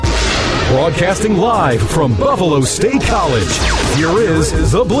Broadcasting live from Buffalo State College, here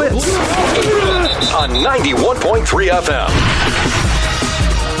is The Blitz on 91.3 FM.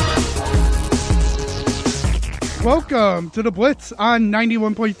 Welcome to The Blitz on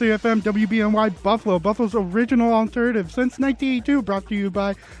 91.3 FM WBNY Buffalo, Buffalo's original alternative since 1982, brought to you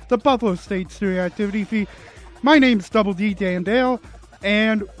by the Buffalo State Student Activity Fee. My name's Double D Dan Dale,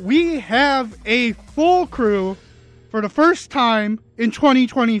 and we have a full crew for the first time in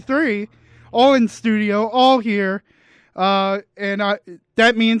 2023, all in studio, all here. That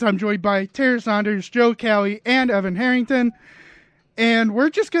means I'm joined by Tanner Saunders, Joe Cali, and Evan Harrington. And we're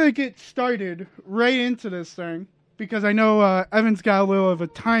just going to get started right into this thing, because I know Evan's got a little of a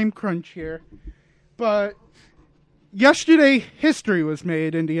time crunch here. But yesterday, history was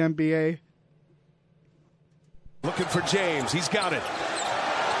made in the NBA. Looking for James. He's got it.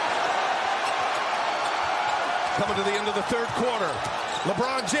 Coming to the end of the third quarter.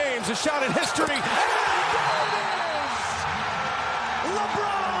 LeBron James, a shot at history. And there it is!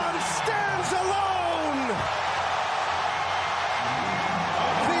 LeBron stands alone!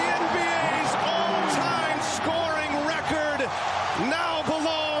 The NBA's all-time scoring record now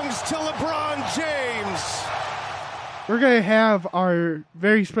belongs to LeBron James. We're going to have our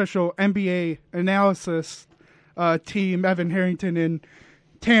very special NBA analysis team, Evan Harrington and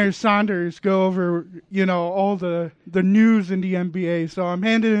Tanner Saunders, go over, all the news in the NBA. So I'm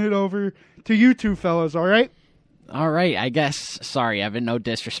handing it over to you two fellas, all right? All right, I guess. Sorry, Evan, no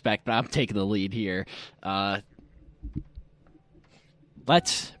disrespect, but I'm taking the lead here.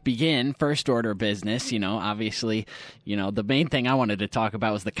 Let's begin first order business. Obviously, the main thing I wanted to talk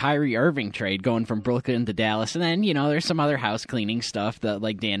about was the Kyrie Irving trade going from Brooklyn to Dallas. And then, there's some other house cleaning stuff that,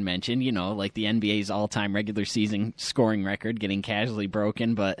 like Dan mentioned, like the NBA's all-time regular season scoring record getting casually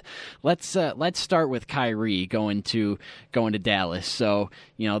broken. But let's start with Kyrie going to Dallas. So,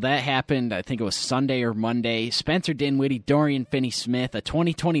 that happened, I think it was Sunday or Monday. Spencer Dinwiddie, Dorian Finney-Smith, a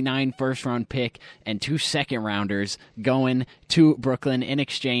 2029 first-round pick, and 2 second-rounders going to Brooklyn in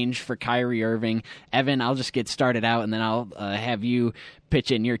exchange for Kyrie Irving. Evan, I'll just get started out, and then I'll have you pitch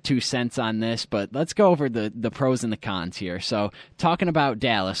in your 2 cents on this, but let's go over the pros and the cons here. So talking about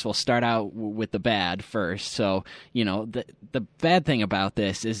Dallas, we'll start out with the bad first. So, the bad thing about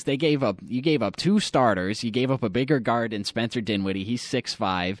this is you gave up 2 starters. You gave up a bigger guard in Spencer Dinwiddie. He's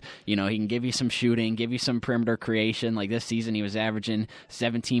 6'5". He can give you some shooting, give you some perimeter creation. Like this season, he was averaging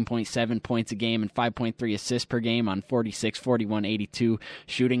 17.7 points a game and 5.3 assists per game on 46, 41, 82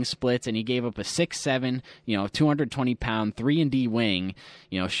 shooting splits. And he gave up a 6'7", 220-pound 3-and-D wing,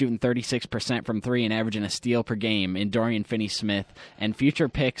 shooting 36% from 3 and averaging a steal per game in Dorian Finney-Smith, and future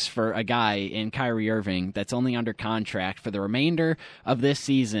picks for a guy in Kyrie Irving that's only under contract for the remainder of this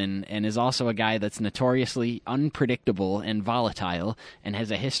season, and is also a guy that's notoriously unpredictable and volatile and has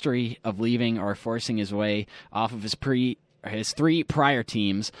a history of leaving or forcing his way off of his 3 prior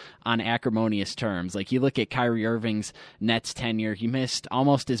teams on acrimonious terms. Like, you look at Kyrie Irving's Nets tenure, he missed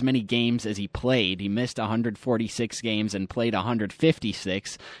almost as many games as he played. He missed 146 games and played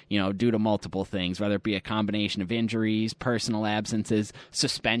 156, due to multiple things, whether it be a combination of injuries, personal absences,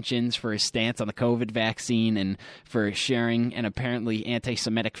 suspensions for his stance on the COVID vaccine, and for sharing an apparently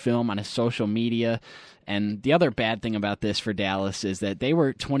anti-Semitic film on his social media. And the other bad thing about this for Dallas is that they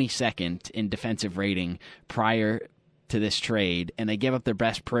were 22nd in defensive rating prior to this trade, and they gave up their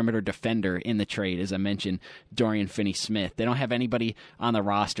best perimeter defender in the trade, as I mentioned, Dorian Finney-Smith. They don't have anybody on the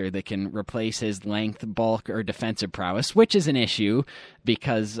roster that can replace his length, bulk, or defensive prowess, which is an issue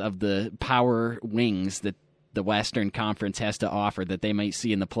because of the power wings that the Western Conference has to offer that they might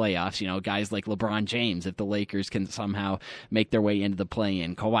see in the playoffs. Guys like LeBron James, if the Lakers can somehow make their way into the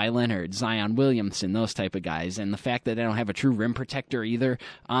play-in, Kawhi Leonard, Zion Williamson, those type of guys. And the fact that they don't have a true rim protector either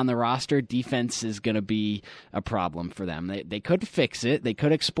on the roster, defense is going to be a problem for them. They could fix it. They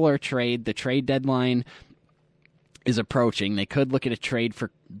could explore trade. The trade deadline is approaching. They could look at a trade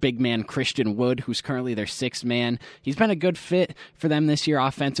for big man Christian Wood, who's currently their 6th man. He's been a good fit for them this year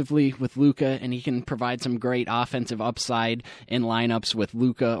offensively with Luka, and he can provide some great offensive upside in lineups with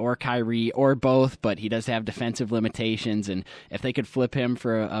Luka or Kyrie or both, but he does have defensive limitations, and if they could flip him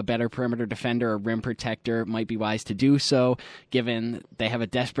for a better perimeter defender or rim protector, it might be wise to do so, given they have a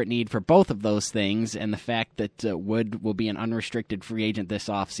desperate need for both of those things, and the fact that Wood will be an unrestricted free agent this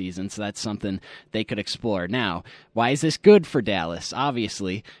offseason, so that's something they could explore. Now, why is this good for Dallas?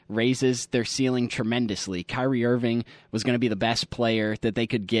 Obviously, NBA raises their ceiling tremendously. Kyrie Irving was going to be the best player that they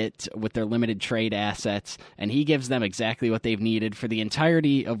could get with their limited trade assets, and he gives them exactly what they've needed for the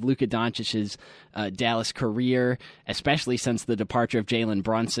entirety of Luka Doncic's Dallas career, especially since the departure of Jalen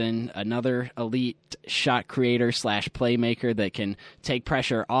Brunson, another elite shot creator / playmaker that can take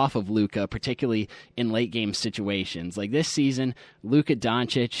pressure off of Luka, particularly in late game situations. Like this season, Luka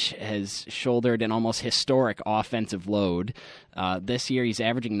Doncic has shouldered an almost historic offensive load. This year, he's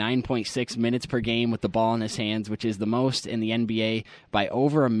averaging 9.6 minutes per game with the ball in his hands, which is the most in the NBA by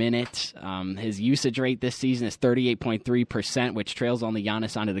over a minute. His usage rate this season is 38.3%, which trails only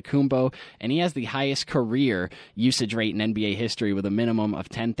Giannis Antetokounmpo, and he has the highest career usage rate in NBA history with a minimum of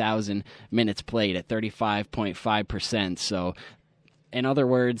 10,000 minutes played at 35.5%. So, in other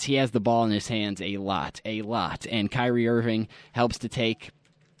words, he has the ball in his hands a lot. And Kyrie Irving helps to take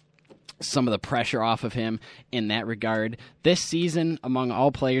some of the pressure off of him in that regard. This season, among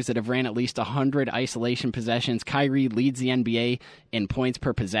all players that have ran at least 100 isolation possessions, Kyrie leads the NBA in points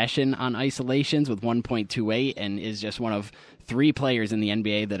per possession on isolations with 1.28 and is just one of 3 players in the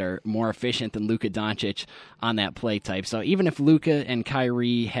NBA that are more efficient than Luka Doncic on that play type. So even if Luka and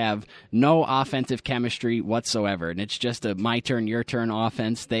Kyrie have no offensive chemistry whatsoever, and it's just a my turn, your turn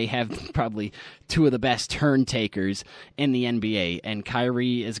offense, they have probably 2 of the best turn takers in the NBA, and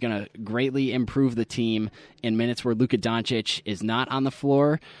Kyrie is going to greatly improve the team in minutes where Luka Doncic is not on the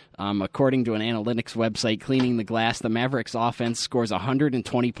floor. According to an analytics website, Cleaning the Glass, the Mavericks offense scores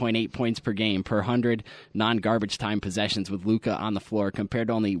 120.8 points per game per 100 non-garbage time possessions with Luka on the floor, compared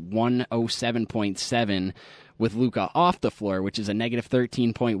to only 107.7 with Luka off the floor, which is a negative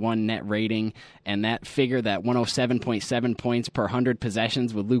 13.1 net rating. And that figure, that 107.7 points per 100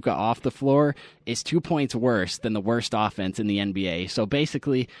 possessions with Luka off the floor, is 2 points worse than the worst offense in the NBA. So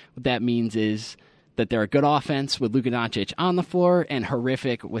basically, what that means is that they're a good offense with Luka Doncic on the floor and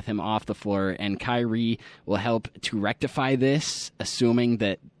horrific with him off the floor. And Kyrie will help to rectify this, assuming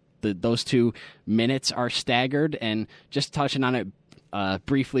that those 2 minutes are staggered. And just touching on it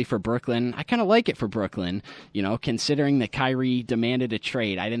briefly for Brooklyn, I kind of like it for Brooklyn, considering that Kyrie demanded a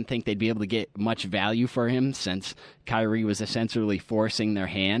trade. I didn't think they'd be able to get much value for him since Kyrie was essentially forcing their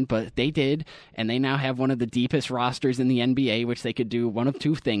hand, but they did, and they now have one of the deepest rosters in the NBA, which they could do one of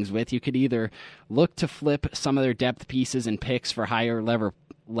 2 things with. You could either look to flip some of their depth pieces and picks for higher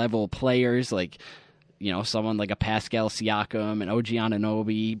level players, like someone like a Pascal Siakam, an OG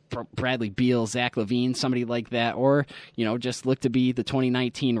Anunoby, Bradley Beal, Zach LaVine, somebody like that, or, just look to be the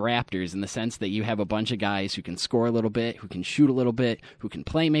 2019 Raptors in the sense that you have a bunch of guys who can score a little bit, who can shoot a little bit, who can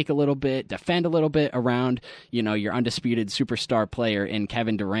play make a little bit, defend a little bit around, your undisputed superstar player in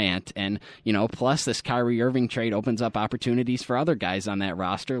Kevin Durant. And, plus this Kyrie Irving trade opens up opportunities for other guys on that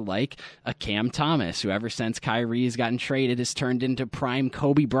roster, like a Cam Thomas, who ever since Kyrie has gotten traded has turned into prime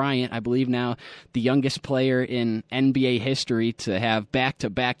Kobe Bryant, I believe now the youngest player in NBA history to have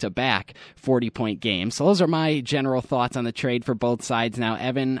back-to-back-to-back 40-point games. So those are my general thoughts on the trade for both sides. Now,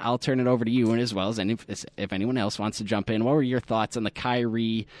 Evan, I'll turn it over to you, and as well as if anyone else wants to jump in. What were your thoughts on the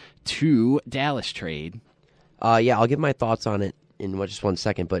Kyrie to Dallas trade? Yeah, I'll give my thoughts on it in just 1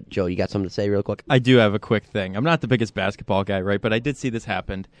 second, but Joe, you got something to say real quick? I do have a quick thing. I'm not the biggest basketball guy, right, but I did see this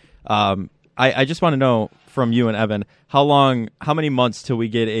happen. I just want to know from you and Evan, how many months till we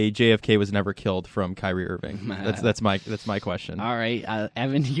get a JFK was never killed from Kyrie Irving? That's my question. All right,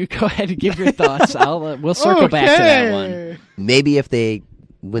 Evan, you go ahead and give your thoughts. We'll circle back to that one. Maybe if they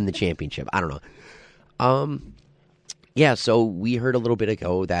win the championship, I don't know. Yeah, so we heard a little bit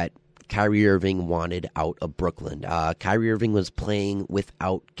ago that Kyrie Irving wanted out of Brooklyn. Kyrie Irving was playing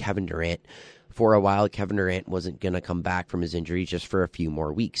without Kevin Durant for a while. Kevin Durant wasn't going to come back from his injury just for a few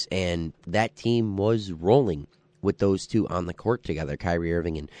more weeks. And that team was rolling with those 2 on the court together. Kyrie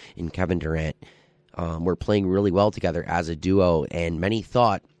Irving and Kevin Durant were playing really well together as a duo. And many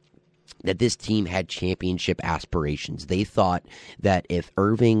thought that this team had championship aspirations. They thought that if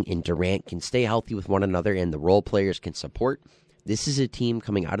Irving and Durant can stay healthy with one another and the role players can support, this is a team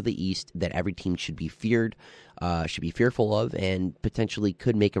coming out of the East that every team should be fearful of, and potentially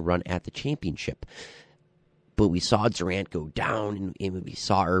could make a run at the championship. But we saw Durant go down, and we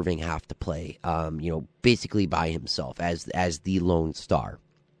saw Irving have to play, basically by himself as the lone star.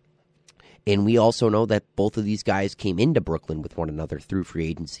 And we also know that both of these guys came into Brooklyn with one another through free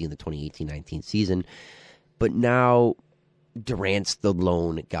agency in the 2018-19 season. But now Durant's the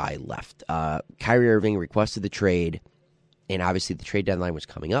lone guy left. Kyrie Irving requested the trade, and obviously the trade deadline was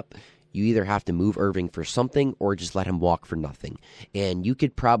coming up. You either have to move Irving for something or just let him walk for nothing. And you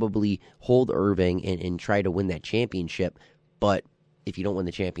could probably hold Irving and try to win that championship, but if you don't win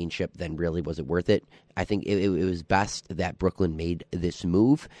the championship, then really was it worth it? I think it was best that Brooklyn made this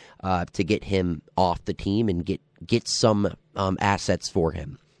move to get him off the team and get some assets for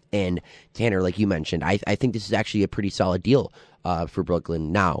him. And Tanner, like you mentioned, I think this is actually a pretty solid deal for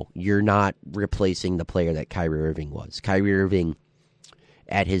Brooklyn. Now, you're not replacing the player that Kyrie Irving was. Kyrie Irving,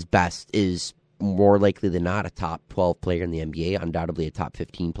 at his best, is more likely than not a top 12 player in the NBA, undoubtedly a top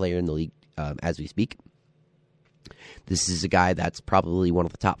 15 player in the league as we speak. This is a guy that's probably one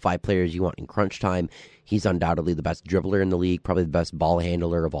of the top 5 players you want in crunch time. He's undoubtedly the best dribbler in the league, probably the best ball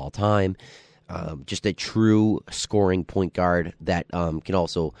handler of all time. Just a true scoring point guard that can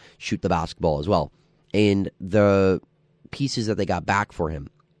also shoot the basketball as well. And the pieces that they got back for him,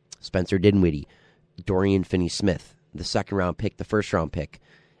 Spencer Dinwiddie, Dorian Finney-Smith, the second-round pick, the first-round pick,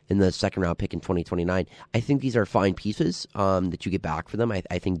 and the second-round pick in 2029. I think these are fine pieces that you get back for them.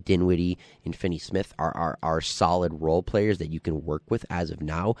 I think Dinwiddie and Finney-Smith are solid role players that you can work with as of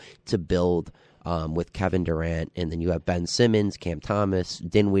now to build with Kevin Durant. And then you have Ben Simmons, Cam Thomas,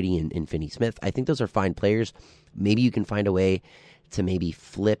 Dinwiddie, and Finney-Smith. I think those are fine players. Maybe you can find a way to maybe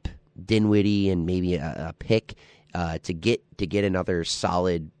flip Dinwiddie and maybe a pick to get another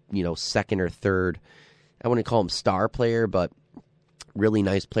solid, second or third, I wouldn't call him star player, but really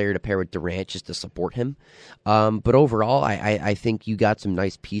nice player to pair with Durant just to support him. But overall, I think you got some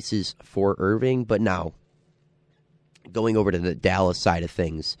nice pieces for Irving. But now, going over to the Dallas side of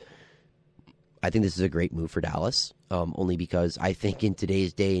things, I think this is a great move for Dallas, only because I think in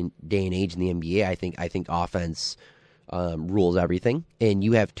today's day and age in the NBA, I think offense rules everything. And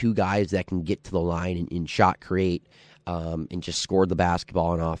you have two guys that can get to the line and shot create and just score the basketball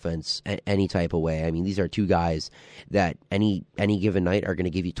on offense any type of way. I mean, these are two guys that any given night are going to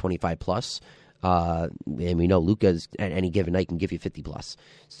give you 25 plus. And we know Luka's at any given night can give you 50 plus.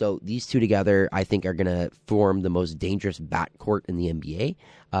 So these two together, I think, are going to form the most dangerous backcourt in the NBA.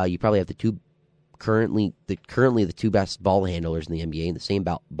 You probably have currently the two best ball handlers in the NBA in the same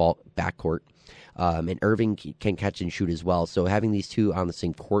ball backcourt. And Irving can catch and shoot as well. So having these two on the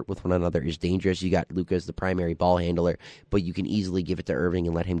same court with one another is dangerous. You got Luka as the primary ball handler, but you can easily give it to Irving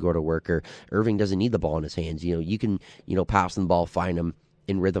and let him go to work. Or Irving doesn't need the ball in his hands. You can pass him the ball, find him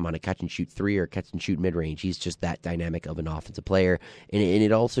in rhythm on a catch and shoot three or catch and shoot mid range. He's just that dynamic of an offensive player, and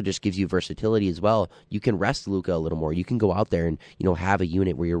it also just gives you versatility as well. You can rest Luka a little more. You can go out there and have a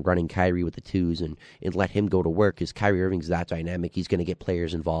unit where you're running Kyrie with the twos and let him go to work, because Kyrie Irving's that dynamic. He's going to get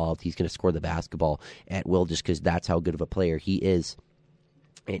players involved. He's going to score the basketball at will just because that's how good of a player he is.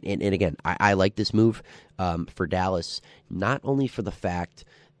 And again, I like this move for Dallas, not only for the fact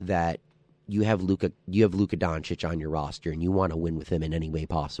that you have Luka Doncic on your roster, and you want to win with him in any way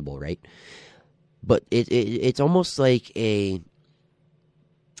possible, right? But it's almost like a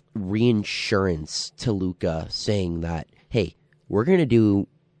reinsurance to Luka, saying that, hey, we're going to do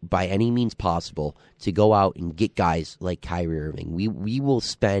by any means possible to go out and get guys like Kyrie Irving. We will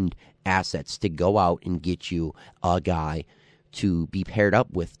spend assets to go out and get you a guy to be paired up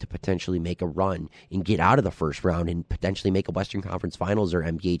with to potentially make a run and get out of the first round and potentially make a Western Conference Finals or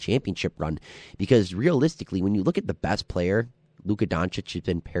NBA championship run. Because realistically, when you look at the best player Luka Doncic has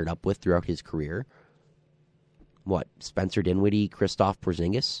been paired up with throughout his career, Spencer Dinwiddie, Kristaps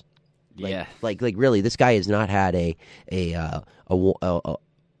Porzingis? Like really, this guy has not had a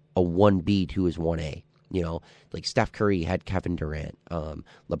 1B to his 1A. Like Steph Curry had Kevin Durant.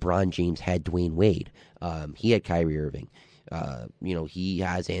 LeBron James had Dwayne Wade. He had Kyrie Irving. He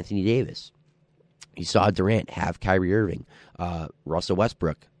has Anthony Davis. You saw Durant have Kyrie Irving. Russell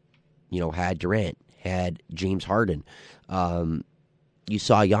Westbrook, had Durant, had James Harden. You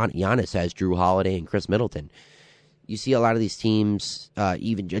saw Giannis has Drew Holiday and Chris Middleton. You see a lot of these teams,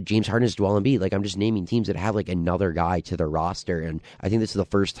 even James Harden is Joel Embiid. Like, I'm just naming teams that have like another guy to their roster, and I think this is the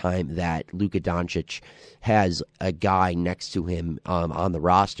first time that Luka Doncic has a guy next to him on the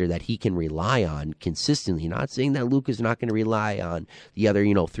roster that he can rely on consistently. Not saying that Luka's not going to rely on the other,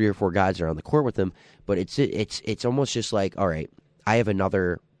 3 or 4 guys that are on the court with him, but it's almost just like, all right, I have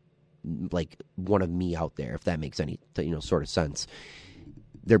another like one of me out there, if that makes any sort of sense.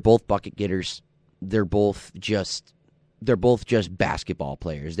 They're both bucket getters. They're both just basketball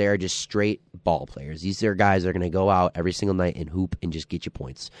players. They are just straight ball players. These are guys that are going to go out every single night and hoop and just get you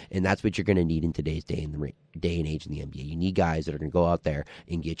points. And that's what you're going to need in today's day and age in the NBA. You need guys that are going to go out there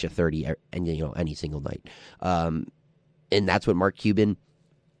and get you 30 and any single night. And that's what Mark Cuban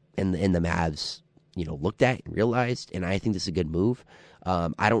and the Mavs looked at and realized. And I think this is a good move.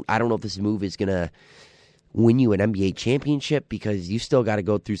 I don't know if this move is going to win you an NBA championship, because you still got to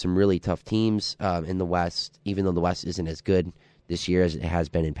go through some really tough teams in the West. Even though the West isn't as good, this year as it has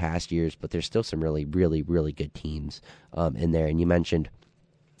been in past years, but there's still some really, really, really good teams in there. And you mentioned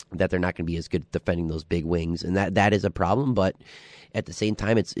that they're not going to be as good at defending those big wings, and that is a problem. But at the same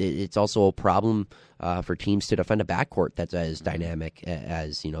time, it's also a problem for teams to defend a backcourt that's as dynamic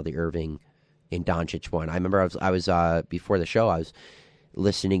as the Irving and Doncic one. I remember I was before the show, I was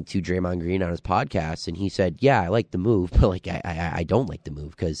listening to Draymond Green on his podcast, and he said, "Yeah, I like the move, but like I don't like the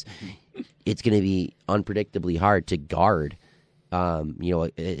move because it's going to be unpredictably hard to guard."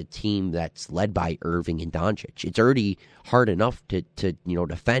 A team that's led by Irving and Doncic. It's already hard enough to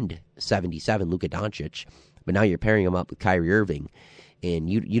defend 77 Luka Doncic, but now you're pairing him up with Kyrie Irving, and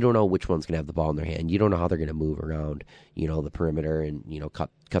you don't know which one's going to have the ball in their hand. You don't know how they're going to move around, the perimeter and cut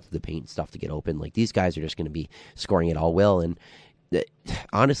through the paint and stuff to get open. Like, these guys are just going to be scoring it all will. And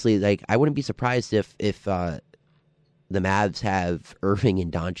honestly, like, I wouldn't be surprised if the Mavs have Irving and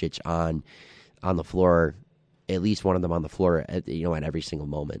Doncic on the floor. At least one of them on the floor, at every single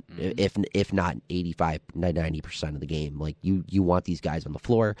moment, if not 85, 90% of the game. Like, you want these guys on the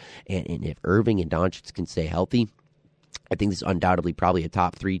floor, and if Irving and Doncic can stay healthy, I think this is undoubtedly probably a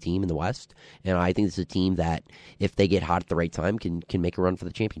top 3 team in the West, and I think this is a team that, if they get hot at the right time, can make a run for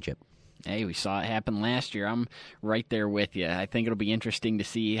the championship. Hey, we saw it happen last year. I'm right there with you. I think it'll be interesting to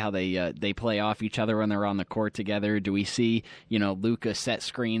see how they play off each other when they're on the court together. Do we see, Luka set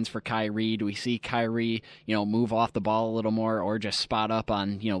screens for Kyrie? Do we see Kyrie, move off the ball a little more, or just spot up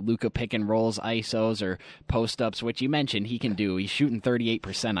on, Luka pick and rolls, ISOs, or post-ups, which you mentioned he can do. He's shooting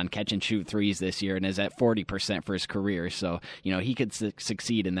 38% on catch-and-shoot threes this year and is at 40% for his career. So, he could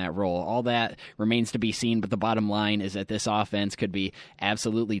succeed in that role. All that remains to be seen, but the bottom line is that this offense could be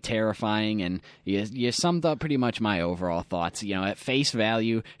absolutely terrifying. And you summed up pretty much my overall thoughts. At face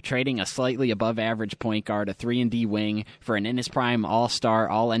value, trading a slightly above average point guard, a 3-and-D wing for an in his prime all-star,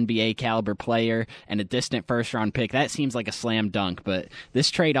 all-NBA caliber player, and a distant first-round pick, that seems like a slam dunk. But this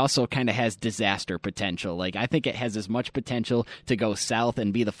trade also kind of has disaster potential. Like, I think it has as much potential to go south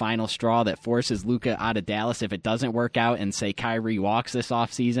and be the final straw that forces Luka out of Dallas if it doesn't work out and, say, Kyrie walks this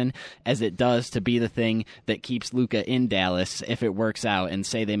offseason, as it does to be the thing that keeps Luka in Dallas if it works out and,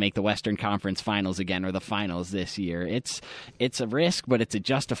 say, they make the Western Conference Finals again, or the finals this year. It's a risk, but it's a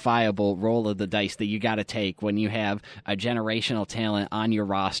justifiable roll of the dice that you got to take when you have a generational talent on your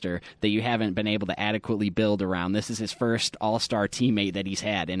roster that you haven't been able to adequately build around. This is his first all-star teammate that he's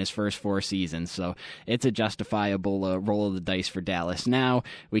had in his first 4 seasons, so it's a justifiable roll of the dice for Dallas. Now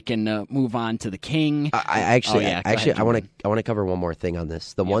we can move on to the King. I want to cover one more thing on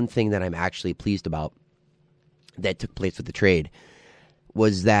this. The one thing that I'm actually pleased about that took place with the trade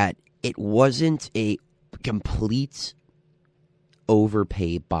was that it wasn't a complete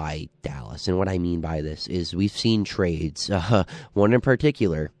overpay by Dallas. And what I mean by this is we've seen trades, one in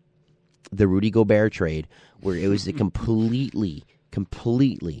particular, the Rudy Gobert trade, where it was a completely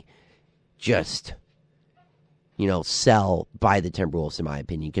just, sell by the Timberwolves, in my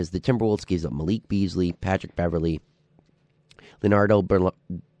opinion, because the Timberwolves gave up Malik Beasley, Patrick Beverley, Leonardo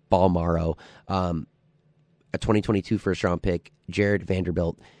Balmaro, a 2022 first-round pick, Jared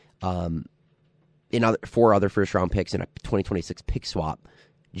Vanderbilt, 4 other first-round picks and a 2026 pick swap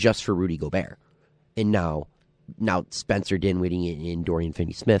just for Rudy Gobert. And now Spencer Dinwiddie and Dorian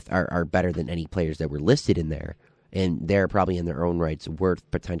Finney-Smith are better than any players that were listed in there. And they're probably in their own rights worth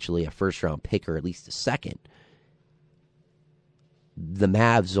potentially a first-round pick or at least a second. The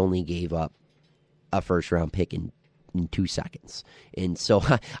Mavs only gave up a first-round pick in 2 seconds. And so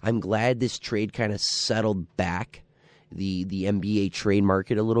I'm glad this trade kind of settled back the NBA trade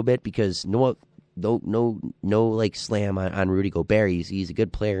market a little bit, because no like slam on Rudy Gobert. He's a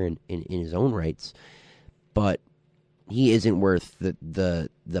good player in his own rights, but he isn't worth the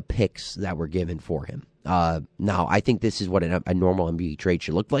picks that were given for him. Now, I think this is what a normal NBA trade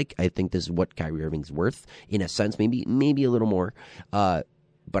should look like. I think this is what Kyrie Irving's worth, in a sense, maybe a little more. But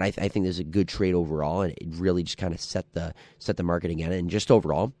I think this is a good trade overall, and it really just kind of set the market again. And just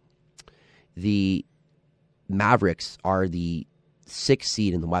overall, the Mavericks are the 6th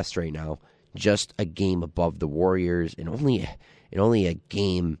seed in the West right now, just a game above the Warriors, and only a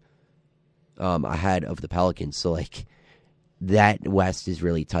game ahead of the Pelicans. So, like, that West is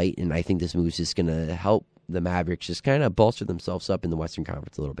really tight, and I think this move is just going to help the Mavericks just kind of bolster themselves up in the Western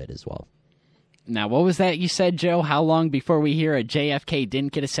Conference a little bit as well. Now, what was that you said, Joe? How long before we hear a JFK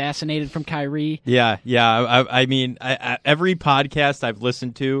didn't get assassinated from Kyrie? Yeah. I mean, every podcast I've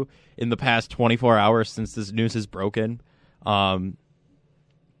listened to in the past 24 hours since this news has broken,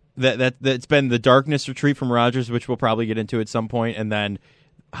 that's been the darkness retreat from Rodgers, which we'll probably get into at some point, and then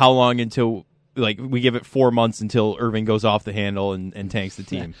how long until like we give it 4 months until Irving goes off the handle and tanks the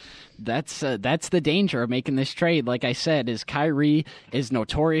team. That's the danger of making this trade. Like I said, is Kyrie is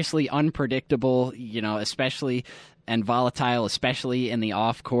notoriously unpredictable, especially and volatile, especially in the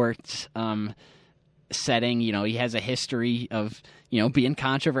off-court setting. He has a history of being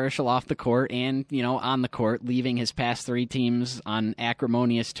controversial off the court and on the court, leaving his past 3 teams on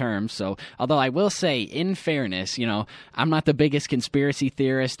acrimonious terms. So, although I will say, in fairness, I'm not the biggest conspiracy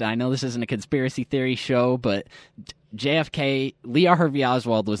theorist. I know this isn't a conspiracy theory show, but JFK, Lee Harvey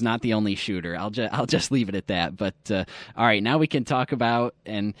Oswald was not the only shooter. I'll just leave it at that. But all right, now we can talk about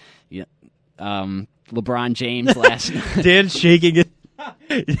LeBron James last night. Dan's shaking it.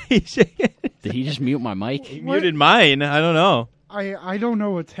 Did he just mute my mic? He muted mine. I don't know. I don't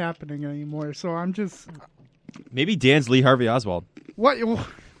know what's happening anymore, so I'm just... Maybe Dan's Lee Harvey Oswald. What?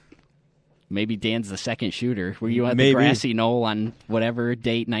 Maybe Dan's the second shooter. Were you at Maybe. the grassy knoll on whatever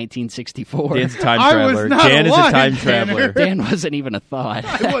date, 1964? Dan's a time I traveler. was not Dan is a alive, time Tanner. traveler. Dan wasn't even a thought.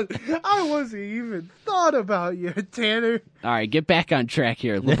 I wasn't even thought about you, Tanner. All right, get back on track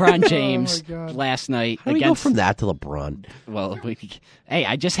here. LeBron James Oh, my God. last night How do we go against... from that to LeBron? Well, hey,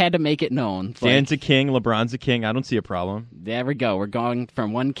 I just had to make it known. Dan's a king. LeBron's a king. I don't see a problem. There we go. We're going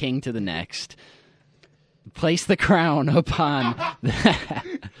from one king to the next. Place the crown upon...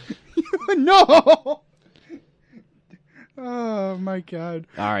 No! Oh, my God.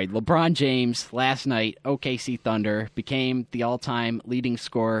 All right, LeBron James, last night, OKC Thunder, became the all-time leading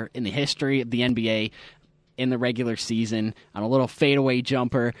scorer in the history of the NBA in the regular season on a little fadeaway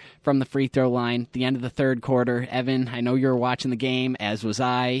jumper from the free throw line at the end of the third quarter. Evan, I know you were watching the game, as was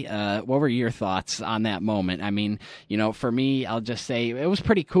I. What were your thoughts on that moment? I mean, for me, I'll just say it was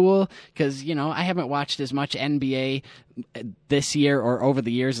pretty cool because, I haven't watched as much NBA this year or over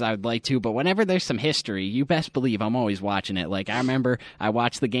the years as I would like to, but whenever there's some history, you best believe I'm always watching it. Like, I remember I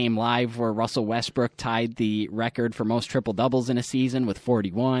watched the game live where Russell Westbrook tied the record for most triple-doubles in a season with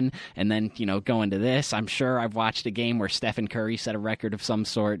 41, and then, going to this, I'm sure I've watched a game where Stephen Curry set a record of some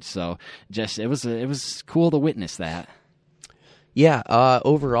sort, so just, it was cool to witness that. Yeah,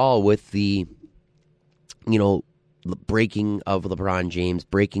 overall with the, breaking of LeBron James,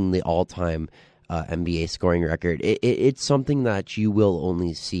 breaking the all-time NBA scoring record, it's something that you will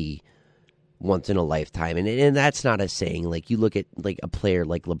only see once in a lifetime, and that's not a saying. Like, you look at like a player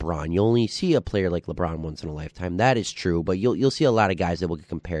like LeBron, you only see a player like LeBron once in a lifetime. That is true, but you'll see a lot of guys that will get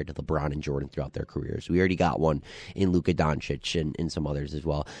compared to LeBron and Jordan throughout their careers. We already got one in Luka Doncic and some others as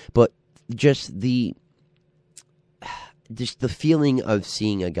well. But just the feeling of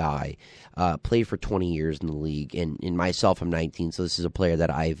seeing a guy play for 20 years in the league, and myself, I'm 19, so this is a player that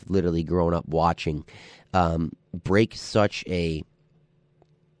I've literally grown up watching, break such a,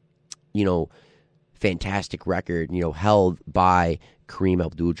 fantastic record, held by Kareem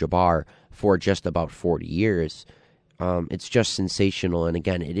Abdul-Jabbar for just about 40 years. It's just sensational, and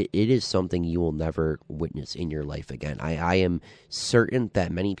again, it is something you will never witness in your life again. I am certain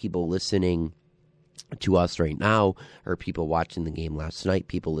that many people listening to us right now, or people watching the game last night,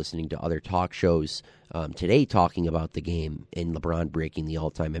 people listening to other talk shows today talking about the game and LeBron breaking the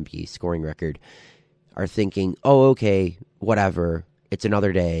all-time NBA scoring record, are thinking, oh, okay, whatever, it's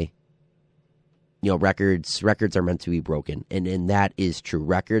another day. Records are meant to be broken, and that is true.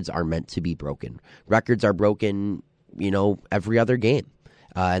 Records are meant to be broken. Records are broken, every other game.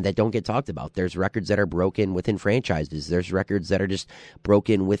 And that don't get talked about. There's records that are broken within franchises. There's records that are just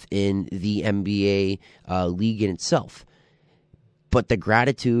broken within the NBA league in itself. But the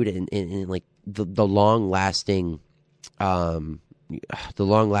gratitude and like the long lasting effect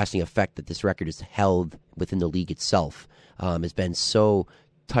that this record has held within the league itself has been so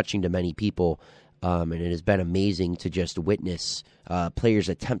touching to many people. And it has been amazing to just witness players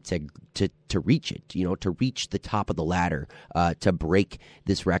attempt to reach it, to reach the top of the ladder, to break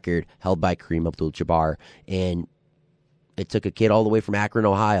this record held by Kareem Abdul-Jabbar. And it took a kid all the way from Akron,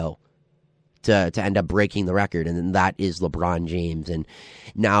 Ohio, to end up breaking the record, and then that is LeBron James. And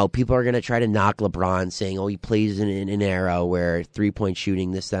now people are going to try to knock LeBron, saying, oh, he plays in an era where three-point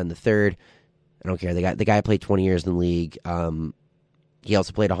shooting, this, that, and the third. I don't care. The guy played 20 years in the league. He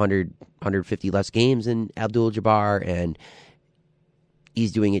also played 150 less games than Abdul-Jabbar, and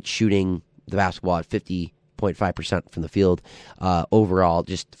he's doing it shooting the basketball at 50.5% from the field. Overall,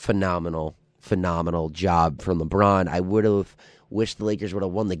 just phenomenal job from LeBron. I would have wished the Lakers would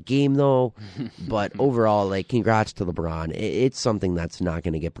have won the game, though. But overall, like, congrats to LeBron. It's something that's not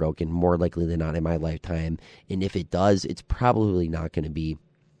going to get broken, more likely than not, in my lifetime. And if it does, it's probably not going to be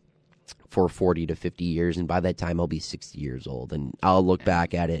for 40 to 50 years, and by that time I'll be 60 years old, and I'll look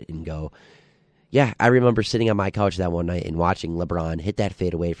back at it and go, yeah, I remember sitting on my couch that one night and watching LeBron hit that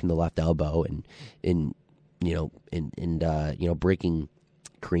fadeaway from the left elbow and breaking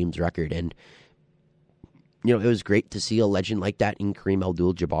Kareem's record. And, it was great to see a legend like that in Kareem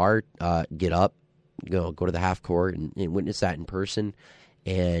Abdul-Jabbar get up, go to the half court and witness that in person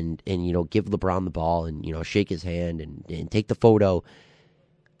and give LeBron the ball and, shake his hand and take the photo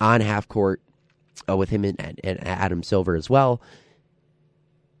on half court with him and Adam Silver as well.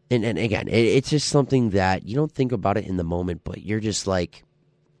 And again, it's just something that you don't think about it in the moment, but you're just like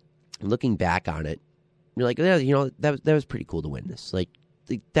looking back on it. You're like, yeah, that was pretty cool to witness. Like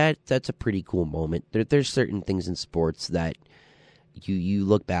that's a pretty cool moment. There's certain things in sports that you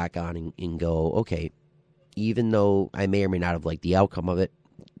look back on and go, okay, even though I may or may not have liked the outcome of it,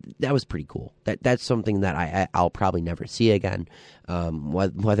 that was pretty cool. That's something that I'll probably never see again.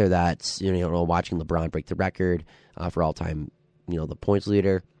 Whether that's watching LeBron break the record for all time, the points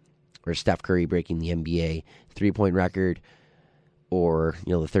leader, or Steph Curry breaking the NBA 3-point record, or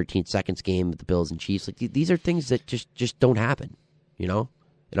the 13 seconds game with the Bills and Chiefs. Like these are things that just don't happen, And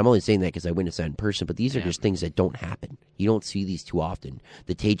I'm only saying that because I witnessed that in person. But these are just things that don't happen. You don't see these too often.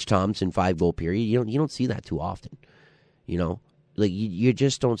 The Tage Thompson 5-goal period. You don't see that too often. Like you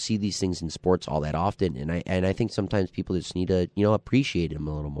just don't see these things in sports all that often. And I think sometimes people just need to appreciate them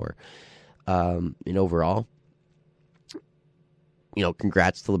a little more. And overall,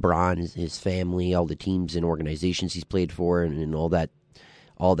 congrats to LeBron, his family, all the teams and organizations he's played for, and all that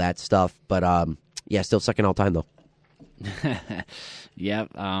stuff. But still second all time though.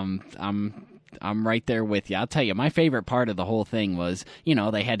 Yep, I'm right there with you. I'll tell you, my favorite part of the whole thing was,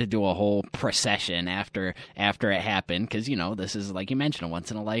 they had to do a whole procession after it happened because, this is, like you mentioned, a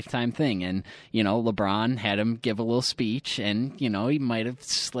once-in-a-lifetime thing. And, LeBron had him give a little speech, and, he might have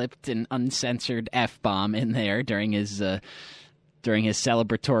slipped an uncensored F-bomb in there during his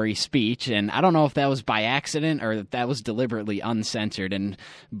celebratory speech, and I don't know if that was by accident or if that was deliberately uncensored,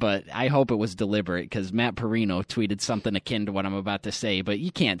 but I hope it was deliberate because Matt Perino tweeted something akin to what I'm about to say. But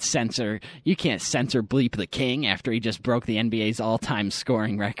you can't censor Bleep the King after he just broke the NBA's all-time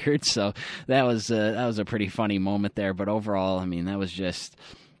scoring record. So that was a pretty funny moment there. But overall, I mean, that was just.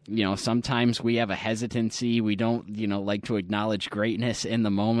 Sometimes we have a hesitancy. We don't, like to acknowledge greatness in the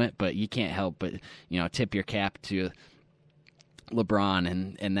moment, but you can't help but, tip your cap to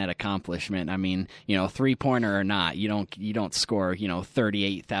LeBron and that accomplishment. I mean, 3-pointer or not, you don't score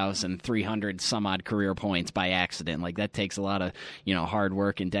 38,300 some odd career points by accident. Like that takes a lot of hard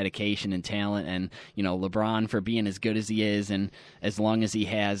work and dedication and talent. And LeBron, for being as good as he is and as long as he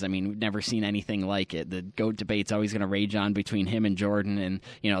has, I mean, we've never seen anything like it. The GOAT debate's always going to rage on between him and Jordan, and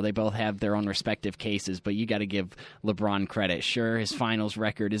they both have their own respective cases. But you got to give LeBron credit. Sure, his finals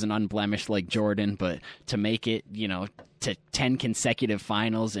record isn't unblemished like Jordan, but to make it, to 10 consecutive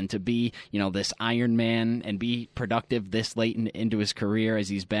finals and to be, this Iron Man and be productive this late into his career as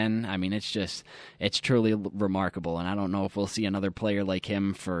he's been. I mean, it's truly remarkable. And I don't know if we'll see another player like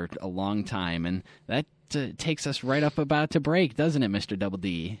him for a long time. And that takes us right up about to break, doesn't it, Mr. Double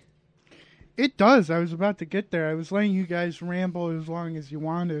D? It does. I was about to get there. I was letting you guys ramble as long as you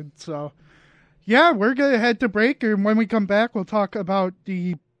wanted. So, yeah, we're going to head to break. And when we come back, we'll talk about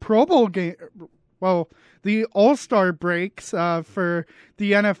the Pro Bowl game. Well, the All-Star breaks for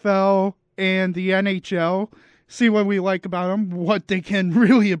the NFL and the NHL. See what we like about them, what they can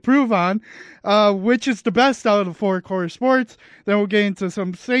really improve on, which is the best out of the 4 core sports. Then we'll get into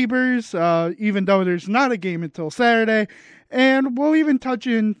some Sabres, even though there's not a game until Saturday. And we'll even touch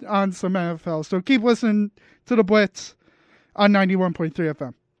in on some NFL. So keep listening to The Blitz on 91.3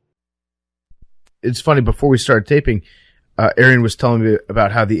 FM. It's funny, before we started taping, Arian was telling me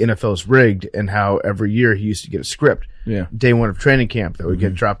about how the NFL is rigged and how every year he used to get a script. Yeah. Day one of training camp that would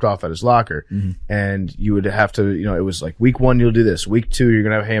get dropped off at his locker. And you would have to, it was like week 1, you'll do this. Week 2, you're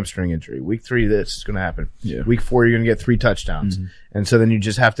going to have a hamstring injury. Week 3, this is going to happen. Yeah. Week 4, you're going to get 3 touchdowns. And so then you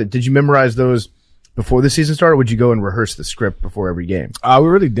just have to, did you memorize those before the season started? Or would you go and rehearse the script before every game? We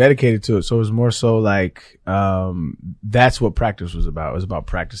were really dedicated to it. So it was more so like, that's what practice was about. It was about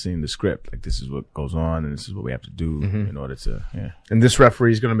practicing the script. Like, this is what goes on and this is what we have to do in order to, And this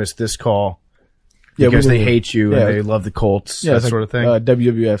referee is going to miss this call because they hate you and they love the Colts, that sort of thing.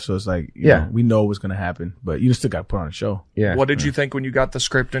 WWF. So it's like, you know, we know what's going to happen, but you still got to put on a show. Yeah. What did you think when you got the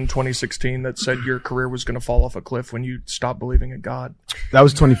script in 2016 that said your career was going to fall off a cliff when you stopped believing in God? That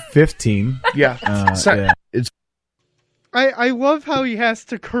was 2015. Yeah. I love how he has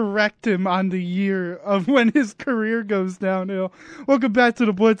to correct him on the year of when his career goes downhill. Welcome back to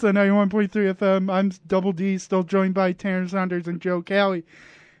The Blitz on 91.3 FM. I'm Double D, still joined by Tanner Saunders and Joe Cali.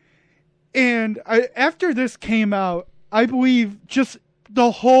 And after this came out, I believe just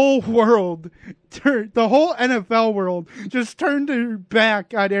the whole world, the whole NFL world just turned their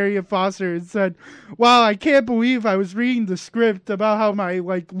back on Arian Foster and said, wow, I can't believe I was reading the script about how my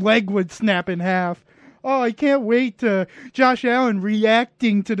leg would snap in half. Oh, I can't wait to Josh Allen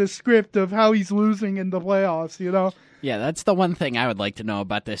reacting to the script of how he's losing in the playoffs, you know? Yeah, that's the one thing I would like to know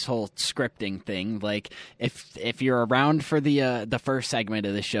about this whole scripting thing. Like, if you're around for the first segment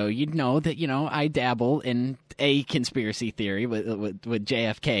of the show, you'd know that, you know, I dabble in a conspiracy theory with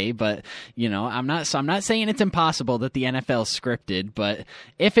JFK, but, you know, I'm not saying it's impossible that the NFL's scripted, but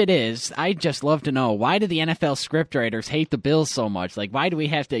if it is, I'd just love to know, why do the NFL scriptwriters hate the Bills so much? Like, why do we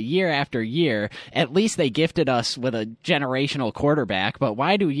have to, year after year, at least they gifted us with a generational quarterback, but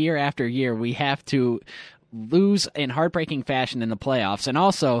why do year after year we have to lose in heartbreaking fashion in the playoffs? And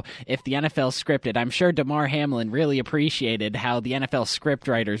also, if the NFL scripted, I'm sure Damar Hamlin really appreciated how the NFL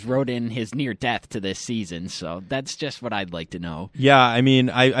scriptwriters wrote in his near death to this season. So that's just what I'd like to know. Yeah, I mean,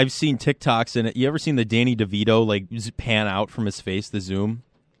 I've seen TikToks, and you ever seen the Danny DeVito pan out from his face, the zoom?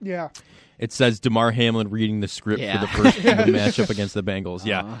 Yeah. It says Damar Hamlin reading the script for the first matchup against the Bengals.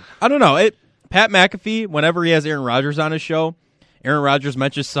 Yeah, I don't know. Pat McAfee, whenever he has Aaron Rodgers on his show, Aaron Rodgers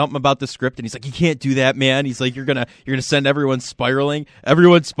mentions something about the script, and he's like, "You can't do that, man." He's like, "You're gonna send everyone spiraling.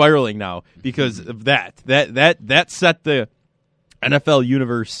 Everyone's spiraling now because of that. That set the NFL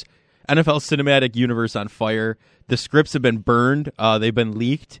cinematic universe on fire. The scripts have been burned. They've been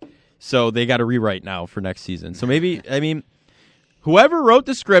leaked, so they got to rewrite now for next season. So maybe, I mean, whoever wrote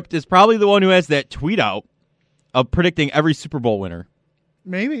the script is probably the one who has that tweet out of predicting every Super Bowl winner.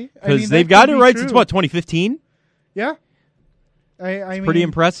 Maybe because they've got it right since what, 2015? Yeah. It's pretty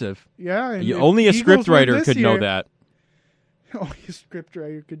impressive. Yeah. Only a scriptwriter could know that. Only a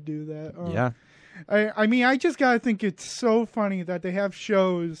scriptwriter could do that. Yeah. I mean, I just got to think it's so funny that they have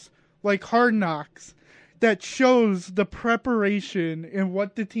shows like Hard Knocks that shows the preparation and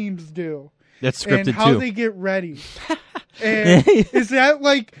what the teams do. That's scripted, and how too. they get ready. And is that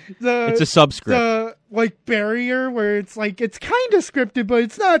like it's a subscript. The barrier where it's like it's kind of scripted, but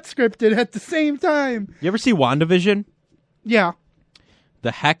it's not scripted at the same time? You ever see WandaVision? Yeah.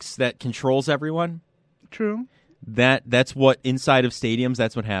 The hex that controls everyone. True. That's what inside of stadiums.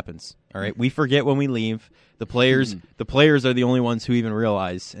 That's what happens. All right, we forget when we leave. The players are the only ones who even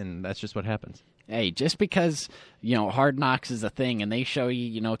realize, and that's just what happens. Hey, just because, you know, Hard Knocks is a thing and they show you,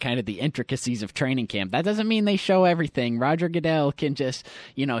 you know, kind of the intricacies of training camp, that doesn't mean they show everything. Roger Goodell can just,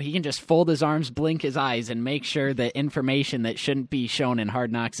 you know, he can just fold his arms, blink his eyes, and make sure that information that shouldn't be shown in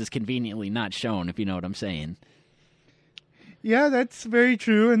Hard Knocks is conveniently not shown, if you know what I'm saying. Yeah, that's very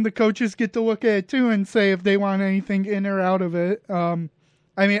true, and the coaches get to look at it too and say if they want anything in or out of it.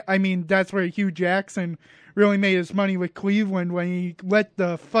 I mean that's where Hugh Jackson really made his money with Cleveland when he let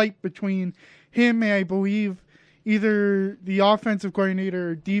the fight between him and I believe either the offensive coordinator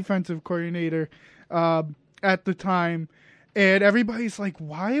or defensive coordinator at the time. And everybody's like,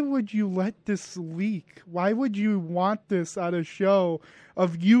 why would you let this leak? Why would you want this on a show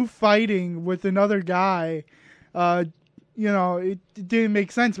of you fighting with another guy? You know, it didn't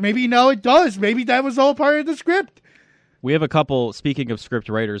make sense. Maybe now it does. Maybe that was all part of the script. We have a couple, speaking of script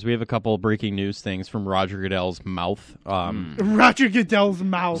writers, we have a couple breaking news things from Roger Goodell's mouth. Roger Goodell's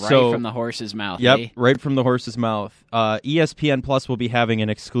mouth. Right from the horse's mouth. Yep, eh? right from the horse's mouth. ESPN Plus will be having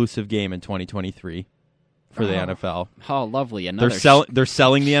an exclusive game in 2023 for the NFL. Oh, lovely. They're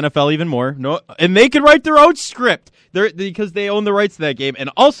selling the NFL even more. No, and they can write their own script because they own the rights to that game.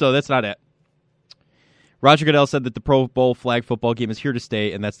 And also, that's not it. Roger Goodell said that the Pro Bowl flag football game is here to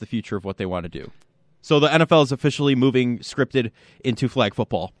stay, and that's the future of what they want to do. So the NFL is officially moving scripted into flag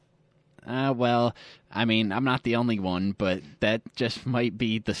football. Well, I mean, I'm not the only one, but that just might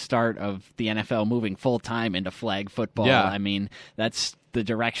be the start of the NFL moving full-time into flag football. Yeah. I mean, that's the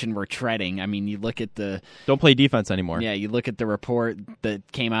direction we're treading. I mean, you look at the... Don't play defense anymore. Yeah, you look at the report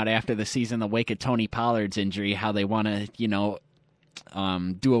that came out after the season, the wake of Tony Pollard's injury, how they want to, you know...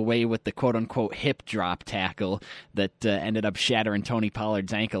 do away with the quote-unquote hip drop tackle that ended up shattering Tony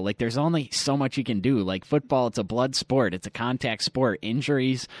Pollard's ankle. Like, there's only so much you can do. Like, football, it's a blood sport. It's a contact sport.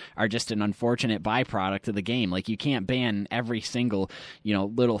 Injuries are just an unfortunate byproduct of the game. Like, you can't ban every single, you know,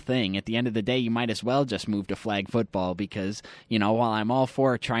 little thing. At the end of the day, you might as well just move to flag football because, you know, while I'm all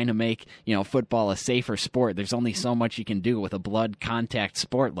for trying to make, you know, football a safer sport, there's only so much you can do with a blood contact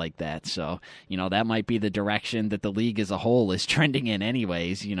sport like that. So, you know, that might be the direction that the league as a whole is trending in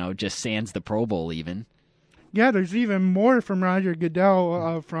anyways, you know, just sans the Pro Bowl even. Yeah, there's even more from Roger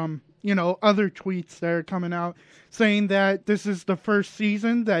Goodell from, you know, other tweets that are coming out saying that this is the first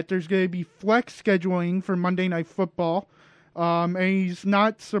season that there's going to be flex scheduling for Monday Night Football. And he's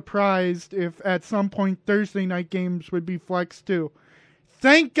not surprised if at some point Thursday night games would be flexed too.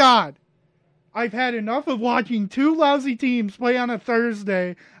 Thank God. I've had enough of watching two lousy teams play on a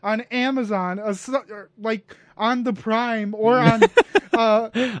Thursday on Amazon, like on the Prime or on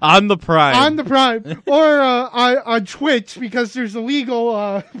on the Prime, or on Twitch because there's a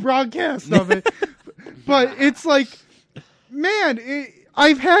legal broadcast of it. But it's like, man,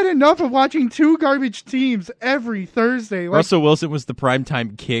 I've had enough of watching two garbage teams every Thursday. Like, Russell Wilson was the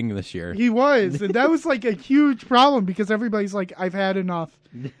primetime king this year. He was, and that was like a huge problem because everybody's like, I've had enough.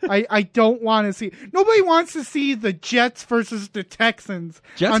 I don't want to see. Nobody wants to see the Jets versus the Texans.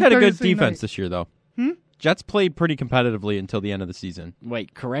 Jets on had a good Thursday defense night. this year, though. Jets played pretty competitively until the end of the season.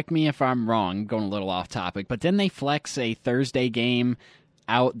 Wait, correct me if I'm wrong, going a little off topic, but didn't they flex a Thursday game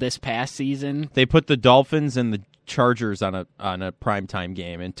out this past season? They put the Dolphins and the Chargers on a primetime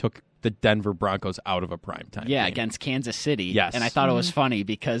game and took the Denver Broncos out of a primetime game. Against Kansas City. Yes. And I thought it was funny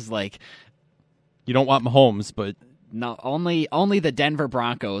because, like, you don't want Mahomes, but no, only the Denver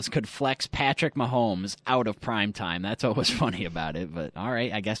Broncos could flex Patrick Mahomes out of primetime. That's what was funny about it. But all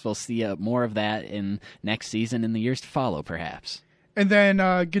right, I guess we'll see more of that in next season in the years to follow, perhaps. And then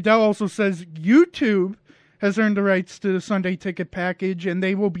Goodell also says YouTube has earned the rights to the Sunday Ticket package, and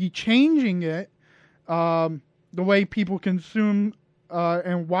they will be changing it, the way people consume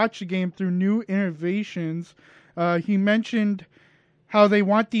and watch the game through new innovations. He mentioned how they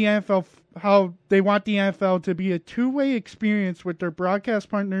want the NFL to be a two-way experience with their broadcast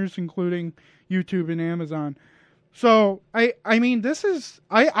partners, including YouTube and Amazon. So I mean, this is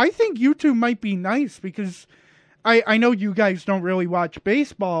I think YouTube might be nice because I know you guys don't really watch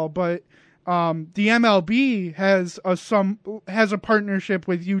baseball, but the MLB has a partnership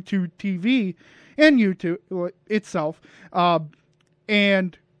with YouTube TV and YouTube itself,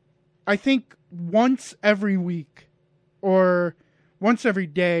 and I think once every week or once every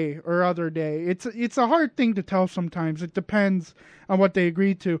day or other day. It's a hard thing to tell sometimes. It depends on what they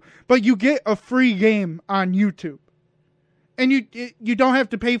agree to. But you get a free game on YouTube. And you don't have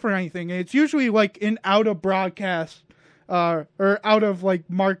to pay for anything. It's usually like an out of broadcast or out of like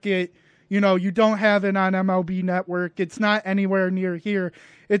market. You know, you don't have it on MLB Network. It's not anywhere near here.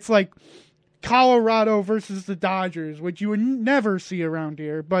 It's like Colorado versus the Dodgers, which you would never see around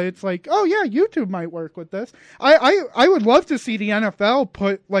here. But it's like, oh yeah, YouTube might work with this. I would love to see the NFL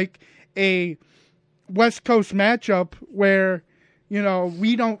put like a West Coast matchup where, you know,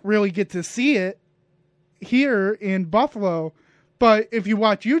 we don't really get to see it here in Buffalo. But if you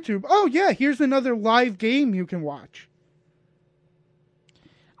watch YouTube, oh yeah, here's another live game you can watch.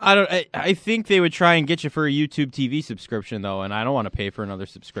 I think they would try and get you for a YouTube TV subscription, though, and I don't want to pay for another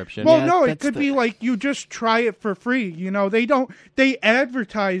subscription. Well, no, it could be like you just try it for free. You know, they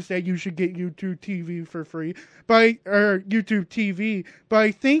advertise that you should get YouTube TV for free, or YouTube TV. But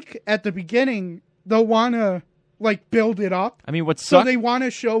I think at the beginning they'll want to like build it up. I mean, so they want to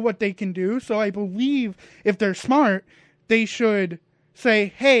show what they can do. So I believe if they're smart, they should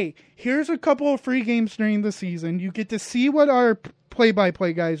say, "Hey, here's a couple of free games during the season. You get to see what our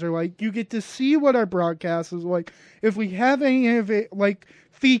play-by-play guys are like. You get to see what our broadcast is like. If we have any of it, like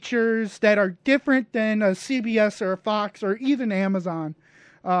features that are different than a CBS or a Fox or even Amazon."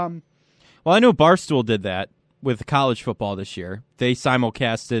 Well, I know Barstool did that with college football this year. They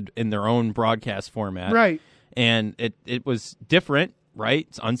simulcasted in their own broadcast format. Right. And it was different, right?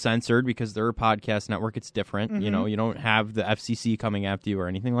 It's uncensored because they're a podcast network. It's different. Mm-hmm. You know, you don't have the FCC coming after you or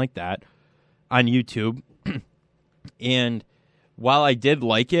anything like that on YouTube. And while I did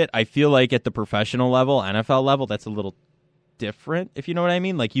like it, I feel like at the professional level, NFL level, that's a little different, if you know what I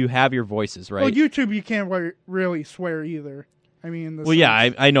mean. Like, you have your voices, right? Well, YouTube, you can't really swear either. I mean,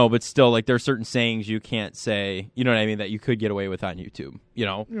 yeah, I know, but still, like, there are certain sayings you can't say, you know what I mean, that you could get away with on YouTube, you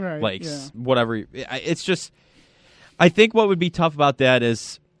know? Right, like, yeah. whatever. It's just, I think what would be tough about that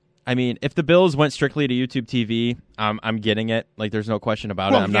is, I mean, if the Bills went strictly to YouTube TV, I'm getting it. Like, there's no question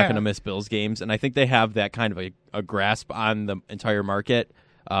about it. I'm not going to miss Bills games. And I think they have that kind of a grasp on the entire market.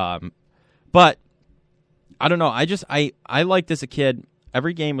 But I don't know. I liked as a kid,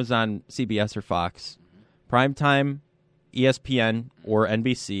 every game was on CBS or Fox. Primetime, ESPN, or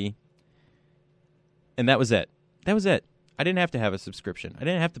NBC. And that was it. That was it. I didn't have to have a subscription. I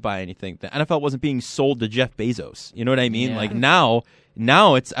didn't have to buy anything. The NFL wasn't being sold to Jeff Bezos. You know what I mean? Yeah. Like now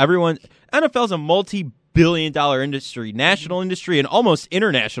it's everyone. NFL's a multi-billion-dollar industry, national industry, and almost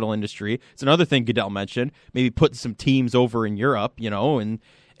international industry. It's another thing Goodell mentioned. Maybe putting some teams over in Europe, you know, and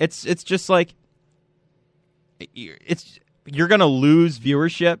it's just like you're going to lose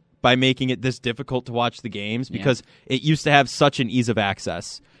viewership by making it this difficult to watch the games because it used to have such an ease of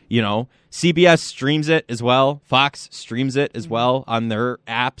access. You know, CBS streams it as well. Fox streams it as well on their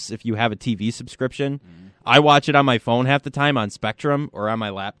apps if you have a TV subscription. I watch it on my phone half the time on Spectrum or on my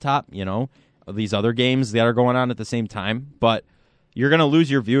laptop, these other games that are going on at the same time. But you're going to lose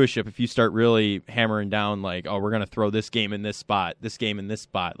your viewership if you start really hammering down like, oh, we're going to throw this game in this spot, this game in this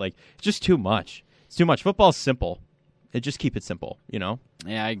spot. Like, it's just too much. It's too much. Football's simple. Just keep it simple, Yeah,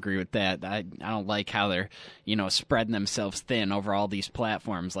 I agree with that. I don't like how they're, spreading themselves thin over all these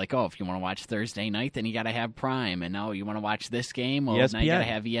platforms. Like, oh, if you want to watch Thursday night, then you got to have Prime. And now you want to watch this game? Well, ESPN. now you got to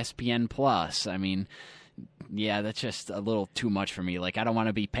have ESPN Plus. I mean, yeah, that's just a little too much for me. Like, I don't want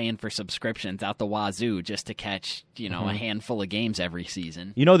to be paying for subscriptions out the wazoo just to catch, a handful of games every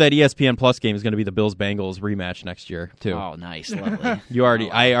season. You know that ESPN Plus game is going to be the Bills-Bengals rematch next year, too. Oh, nice. Lovely.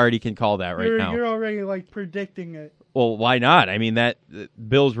 I already can call that right now. You're already, predicting it. Well, why not? I mean, that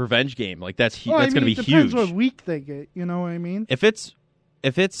Bills revenge game, that's going to be huge. It depends what week they get, you know what I mean? If it's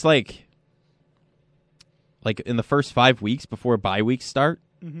like in the first 5 weeks before bye weeks start,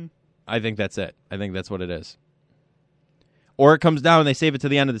 I think that's it. I think that's what it is. Or it comes down and they save it to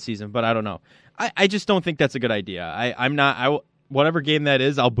the end of the season, but I don't know. I just don't think that's a good idea. Whatever game that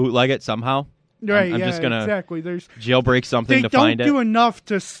is, I'll bootleg it somehow. Right, I'm just going to jailbreak something to find it. They don't do enough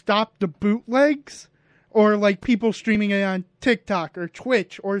to stop the bootlegs or people streaming it on TikTok or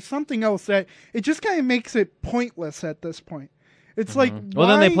Twitch or something else that it just kind of makes it pointless at this point. It's like, well,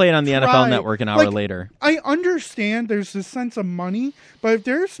 then they play it on the NFL Network an hour later. I understand there's this sense of money, but if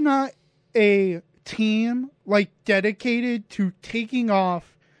there's not a team dedicated to taking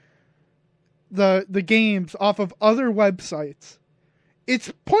off the games off of other websites,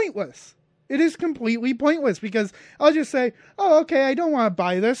 it's pointless. It is completely pointless because I'll just say, oh, okay, I don't want to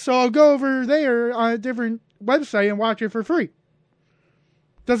buy this, so I'll go over there on a different website and watch it for free.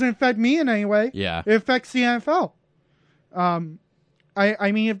 Doesn't affect me in any way. Yeah. It affects the NFL.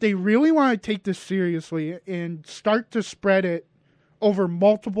 I mean, if they really want to take this seriously and start to spread it over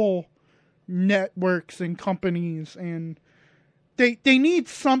multiple networks and companies, and they need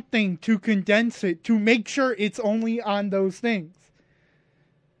something to condense it to make sure it's only on those things.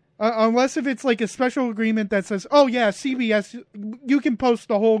 Unless if it's a special agreement that says, oh yeah, CBS, you can post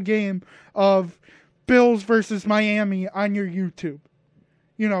the whole game of Bills versus Miami on your YouTube.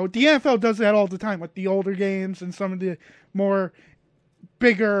 The NFL does that all the time with the older games and some of the more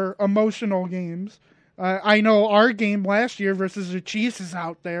bigger emotional games. I know our game last year versus the Chiefs is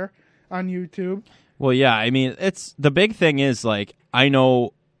out there on YouTube. Well, yeah, I mean, it's the big thing is I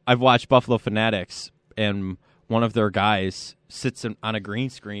know I've watched Buffalo Fanatics and one of their guys sits on a green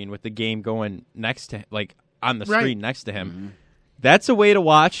screen with the game going next to on the screen next to him. Mm-hmm. That's a way to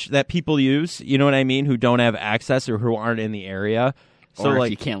watch that people use, you know what I mean, who don't have access or who aren't in the area. So or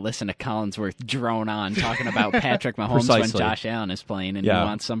if you can't listen to Collinsworth drone on talking about Patrick Mahomes when Josh Allen is playing, and you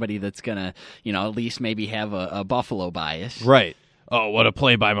want somebody that's going to, at least maybe have a Buffalo bias. Right. Oh, what a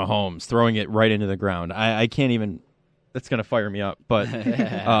play by Mahomes, throwing it right into the ground. I can't even... That's going to fire me up. But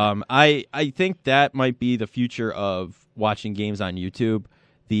I think that might be the future of watching games on YouTube.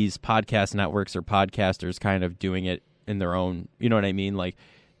 These podcast networks or podcasters kind of doing it in their own, you know what I mean?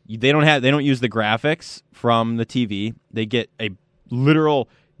 They don't use the graphics from the TV. They get a literal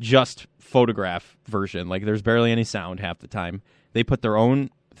just photograph version. There's barely any sound half the time. They put their own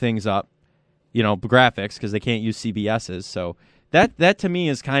things up, graphics, because they can't use CBS's. So that to me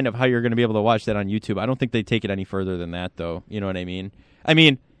is kind of how you're going to be able to watch that on YouTube. I don't think they take it any further than that, though. You know what I mean? I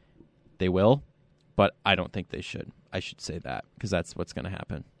mean, they will, but I don't think they should. I should say that because that's what's going to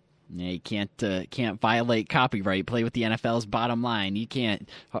happen. Yeah, you can't violate copyright. Play with the NFL's bottom line. You can't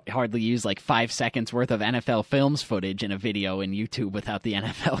hardly use 5 seconds worth of NFL films footage in a video in YouTube without the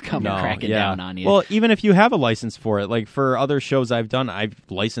NFL coming cracking down on you. Well, even if you have a license for it, for other shows I've done, I've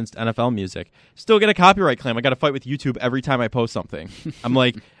licensed NFL music. Still get a copyright claim. I got to fight with YouTube every time I post something. I'm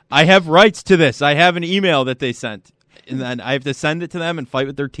I have rights to this. I have an email that they sent, and then I have to send it to them and fight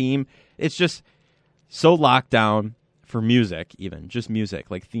with their team. It's just so locked down. For music, even just music,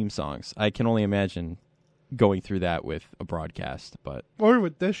 theme songs. I can only imagine going through that with a broadcast, or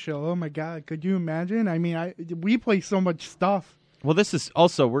with this show. Oh my God, could you imagine? I mean, we play so much stuff. Well, this is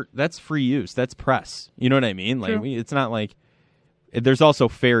also that's free use. That's press. You know what I mean? It's not there's also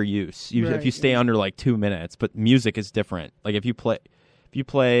fair use. If you stay under 2 minutes, but music is different. If you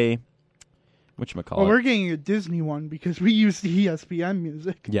play. Whatchamacallit? Well, we're getting a Disney one because we use the ESPN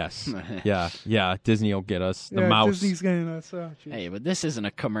music. Yes. Yeah. Disney will get us. The mouse. Disney's getting us. Oh, hey, but this isn't a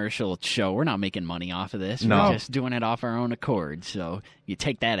commercial show. We're not making money off of this. No. We're just doing it off our own accord. So you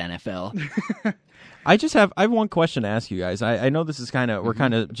take that, NFL. I have one question to ask you guys. I know this is we're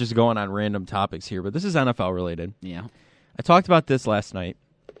kind of just going on random topics here, but this is NFL related. Yeah. I talked about this last night.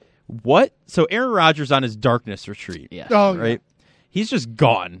 So Aaron Rodgers on his darkness retreat. Yeah. Oh, right? Yeah. He's just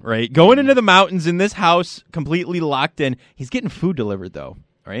gone, right? Going into the mountains in this house, completely locked in. He's getting food delivered, though,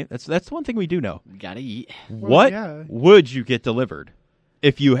 right? That's one thing we do know. Gotta eat. What would you get delivered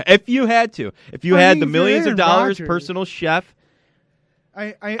if you had to? If you had the millions of dollars, personal chef.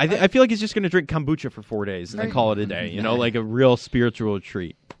 I feel like he's just going to drink kombucha for 4 days and then call it a day. You know, like a real spiritual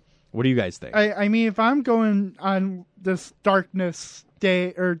treat. What do you guys think? I mean, if I'm going on this darkness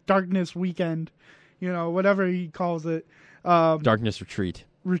day or darkness weekend, you know, whatever he calls it. Darkness retreat.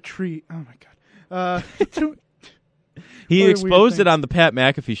 Retreat. Oh, my God. He exposed it on the Pat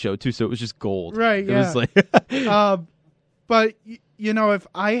McAfee show, too, so it was just gold. Right, It was like but, you know, if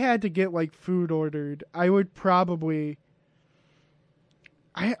I had to get, like, food ordered, I would probably...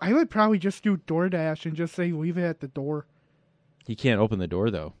 I would probably just do DoorDash and just say leave it at the door. He can't open the door,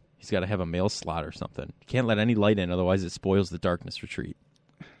 though. He's got to have a mail slot or something. You can't let any light in, otherwise it spoils the darkness retreat.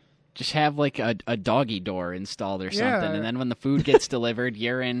 Just have like a doggy door installed or something, and then when the food gets delivered,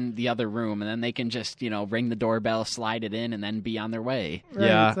 you're in the other room, and then they can just, you know, ring the doorbell, slide it in, and then be on their way. Right,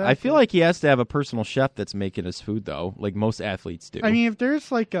 yeah, exactly. I feel like he has to have a personal chef that's making his food, though, like most athletes do. I mean, if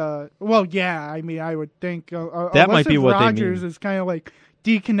there's like I would think that might be what Rogers they mean. is kind of like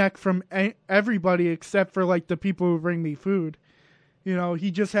disconnect from everybody except for like the people who bring me food. You know, he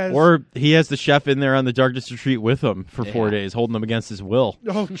just has... Or he has the chef in there on the darkness retreat with him for 4 days, holding him against his will.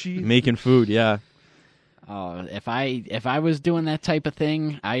 Oh, geez. Making food, yeah. Oh, if I was doing that type of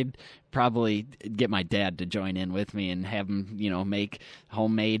thing, I'd probably get my dad to join in with me and have him, you know, make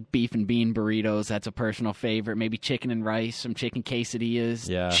homemade beef and bean burritos. That's a personal favorite. Maybe chicken and rice, some chicken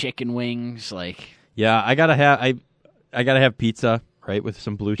quesadillas, chicken wings. Like, yeah, I gotta have pizza. Right, with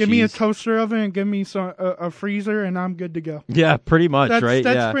some blue cheese. Give me a toaster oven and give me a freezer, and I'm good to go. Yeah, pretty much, right?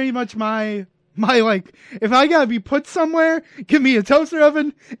 That's pretty much my like. If I gotta be put somewhere, give me a toaster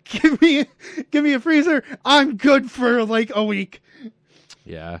oven, give me a freezer. I'm good for like a week.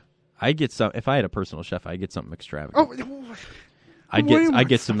 Yeah, I get some. If I had a personal chef, I'd get something extravagant. Oh, I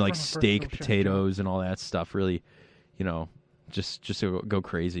get some like steak, potatoes, and all that stuff. Really, you know. Just to go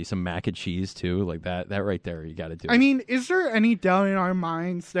crazy. Some mac and cheese, too. Like that right there, you got to do it. I mean, is there any doubt in our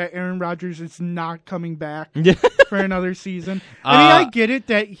minds that Aaron Rodgers is not coming back for another season? I mean, I get it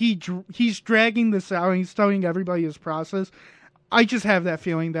that he's dragging this out and he's telling everybody his process. I just have that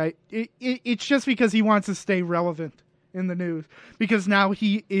feeling that it's just because he wants to stay relevant in the news. Because now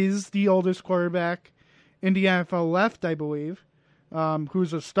he is the oldest quarterback in the NFL left, I believe,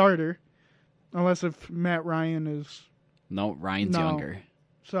 who's a starter. Unless if Matt Ryan is... No, Ryan's younger.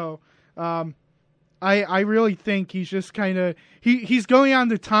 So, I really think he's just kind of he's going on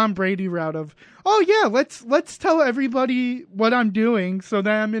the Tom Brady route of, oh yeah, let's tell everybody what I'm doing so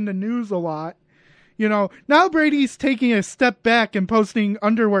that I'm in the news a lot. You know, now Brady's taking a step back and posting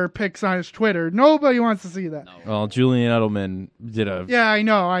underwear pics on his Twitter. Nobody wants to see that. No. Well, Julian Edelman did a I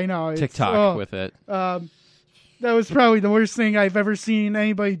know TikTok with it. That was probably the worst thing I've ever seen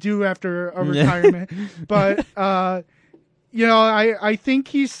anybody do after a retirement. But you know, I think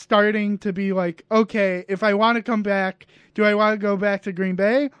he's starting to be like, okay, if I want to come back, do I want to go back to Green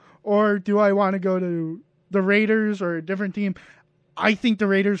Bay or do I want to go to the Raiders or a different team? I think the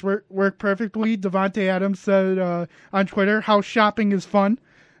Raiders work perfectly. Devontae Adams said on Twitter, house shopping is fun.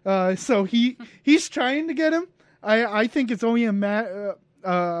 So he's trying to get him. I think it's only a matter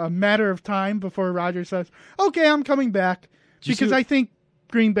of time before Rodgers says, okay, I'm coming back. Because I think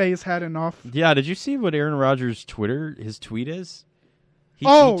Green Bay has had enough. Yeah, did you see what Aaron Rodgers' his tweet is? He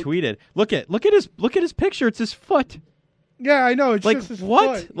tweeted. Look at his picture. It's his foot. Yeah, I know. It's like just his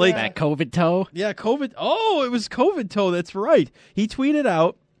what? foot. Like that COVID toe? Yeah, COVID. Oh, it was COVID toe. That's right. He tweeted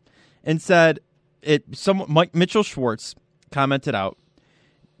out and said Mitchell Schwartz commented out,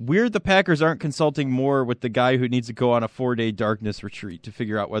 weird the Packers aren't consulting more with the guy who needs to go on a 4-day darkness retreat to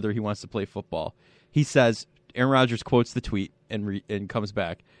figure out whether he wants to play football. He says, Aaron Rodgers quotes the tweet and comes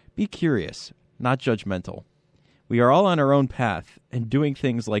back, be curious, not judgmental. We are all on our own path, and doing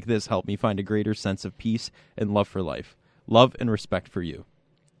things like this help me find a greater sense of peace and love for life. Love and respect for you.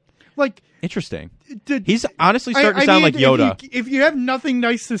 Like, interesting. He's honestly starting to sound like Yoda. If you have nothing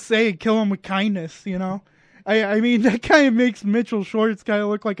nice to say, kill him with kindness, you know? I mean, that kind of makes Mitchell Schwartz kind of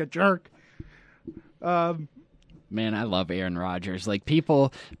look like a jerk. Man, I love Aaron Rodgers. Like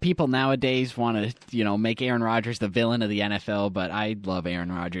people nowadays want to, you know, make Aaron Rodgers the villain of the NFL, but I love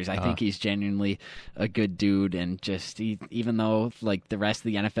Aaron Rodgers. I think he's genuinely a good dude, and just even though like the rest of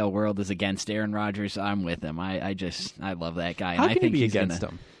the NFL world is against Aaron Rodgers, I'm with him. I love that guy. How and can I think he be he's against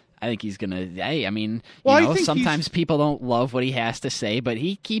him? I think he's gonna. Hey, I mean, Well, I you know, think sometimes people don't love what he has to say, but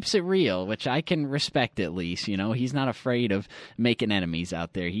he keeps it real, which I can respect at least. You know, he's not afraid of making enemies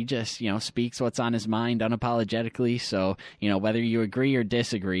out there. He just, you know, speaks what's on his mind unapologetically. So, you know, whether you agree or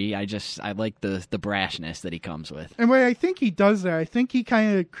disagree, I like the brashness that he comes with. And I think he does that. I think he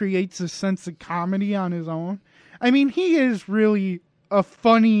kind of creates a sense of comedy on his own. I mean, he is really a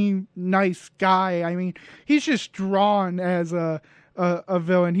funny, nice guy. I mean, he's just drawn as a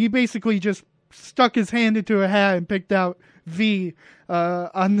villain. He basically just stuck his hand into a hat and picked out V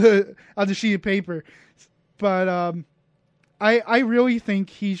on the sheet of paper. But I really think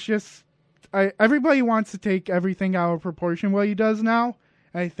he's just everybody wants to take everything out of proportion what he does now.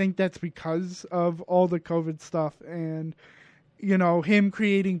 I think that's because of all the COVID stuff and, you know, him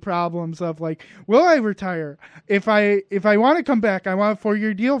creating problems of like, will I retire? If I want to come back, I want a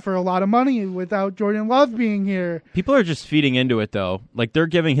 4-year deal for a lot of money without Jordan Love being here. People are just feeding into it, though. Like, they're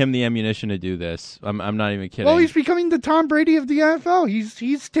giving him the ammunition to do this. I'm not even kidding. Well, he's becoming the Tom Brady of the NFL.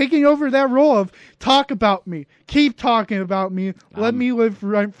 He's taking over that role of talk about me, keep talking about me, let me live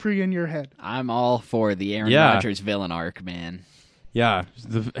rent free in your head. I'm all for the Aaron Rodgers villain arc, man. Yeah,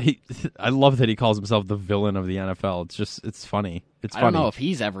 I love that he calls himself the villain of the NFL. It's funny. It's funny. I don't know if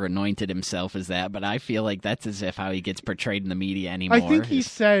he's ever anointed himself as that, but I feel like that's as if how he gets portrayed in the media anymore. I think he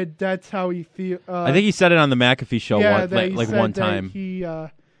said that's how he feels. I think he said it on the McAfee show one time.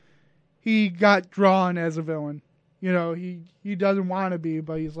 He got drawn as a villain. You know, he doesn't want to be,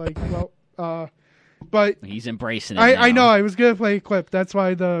 but he's like, well, but he's embracing it. I know. I was gonna play a clip. That's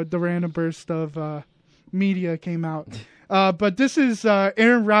why the random burst of media came out. But this is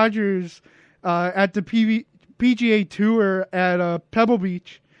Aaron Rodgers at the PGA Tour at Pebble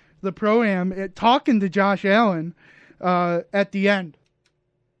Beach, the Pro-Am, talking to Josh Allen at the end.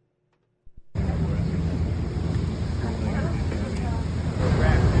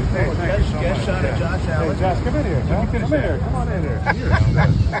 Guest shot at Josh Allen. Hey, Josh, come in here. Come in here. Come on in here.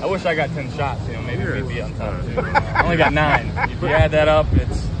 I wish I got 10 shots. You know, maybe we'd be on top too. I only got 9. If you add that up,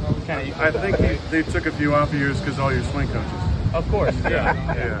 it's kind of. I think they took a few off of yours because all your swing coaches. Of course. Yeah.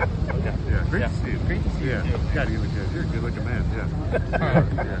 Okay. Yeah. Great to see you. Great to see you. God, you look good. You're a good-looking man.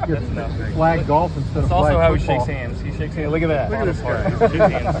 Yeah. That's enough. Flag golf instead of flag also how he football. shakes hands. He shakes hands. Look at that. Look at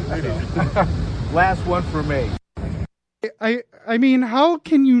this guy. Last one for me. I mean, how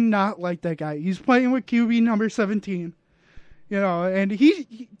can you not like that guy? He's playing with QB number 17, you know, and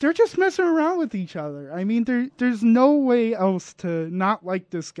they're just messing around with each other. I mean, there's no way else to not like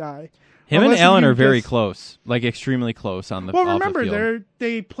this guy. Him and Allen are very close, like extremely close on the. Well, remember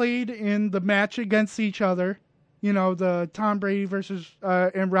they played in the match against each other. You know, the Tom Brady versus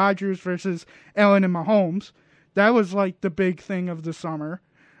and Rodgers versus Allen and Mahomes. That was like the big thing of the summer.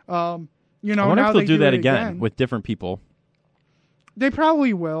 You know, I wonder now if they'll they do that it again with different people. They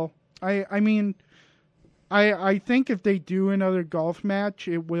probably will. I mean, I think if they do another golf match,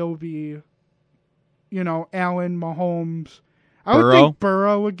 it will be, you know, Allen, Mahomes. I would think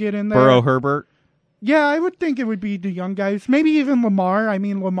Burrow would get in there. Burrow, Herbert. Yeah, I would think it would be the young guys. Maybe even Lamar. I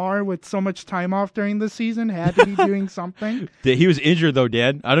mean, Lamar, with so much time off during the season, had to be doing something. He was injured, though,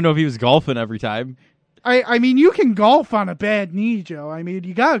 Dad. I don't know if he was golfing every time. I mean, you can golf on a bad knee, Joe. I mean,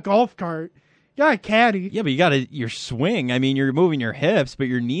 you got a golf cart. You got a caddy. Yeah, but you got your swing. I mean, you're moving your hips, but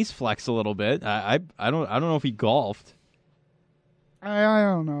your knees flex a little bit. I don't know if he golfed. I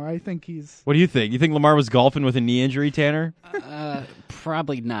don't know. I think he's... What do you think? You think Lamar was golfing with a knee injury, Tanner?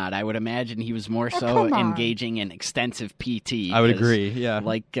 Probably not. I would imagine he was more so engaging in extensive PT. I would agree, yeah.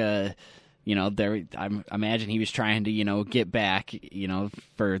 Like, you know, I imagine he was trying to, you know, get back, you know,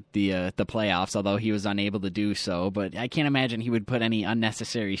 for the playoffs, although he was unable to do so. But I can't imagine he would put any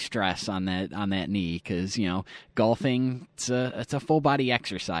unnecessary stress on that knee because, you know, golfing, it's a full body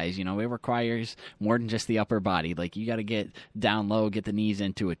exercise. You know, it requires more than just the upper body. Like, you got to get down low, get the knees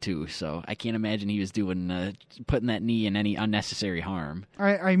into it too. So I can't imagine he was doing putting that knee in any unnecessary harm.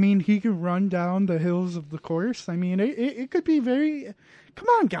 I mean, he could run down the hills of the course. I mean, it could be very... Come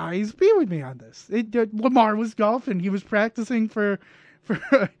on, guys, be with me on this. Lamar was golfing. He was practicing for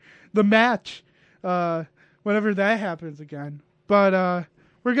the match, whenever that happens again. But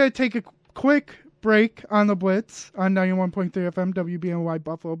we're going to take a quick break on the Blitz on 91.3 FM, WBNY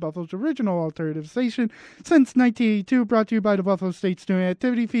Buffalo, Buffalo's original alternative station since 1982, brought to you by the Buffalo State Student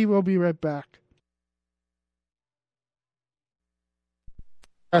Activity Fee. We'll be right back.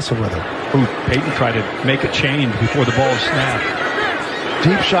 With it. Peyton tried to make a change before the ball snapped.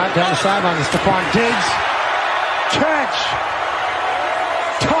 Deep shot down the sideline to Stephon Diggs. Catch.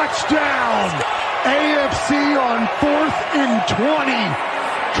 Touchdown. AFC on 4th and 20.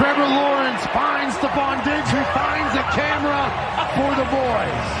 Trevor Lawrence finds Stephon Diggs, who finds a camera for the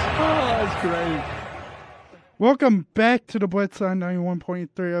boys. Oh, that's great. Welcome back to the Blitz on 91.3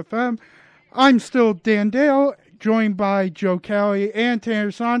 FM. I'm still Dan Dale, joined by Joe Kelly and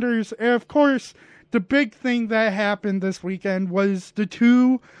Tanner Saunders. And of course, the big thing that happened this weekend was the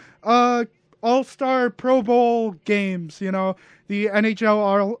two All-Star Pro Bowl games, the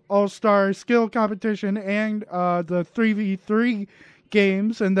NHL All-Star skill competition and the 3v3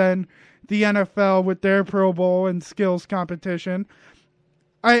 games, and then the NFL with their Pro Bowl and skills competition.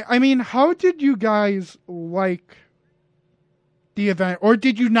 I mean, how did you guys like the event, or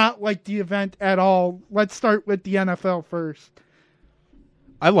did you not like the event at all? Let's start with the NFL first.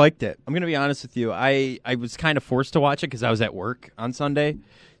 I liked it. I'm going to be honest with you. I was kind of forced to watch it because I was at work on Sunday.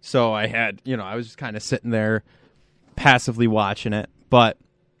 So I had, I was just kind of sitting there passively watching it. But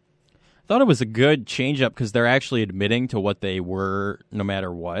I thought it was a good change-up because they're actually admitting to what they were no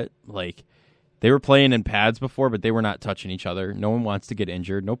matter what. Like, they were playing in pads before, but they were not touching each other. No one wants to get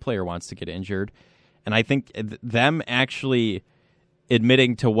injured. No player wants to get injured. And I think them actually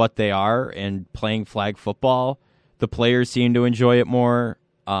admitting to what they are and playing flag football, the players seem to enjoy it more.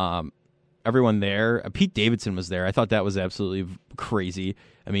 Everyone there, Pete Davidson was there. I thought that was absolutely crazy.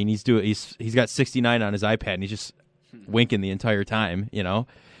 I mean, he's got 69 on his iPad and he's just winking the entire time,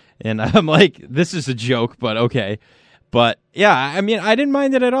 And I'm like, this is a joke, but okay. But yeah, I mean, I didn't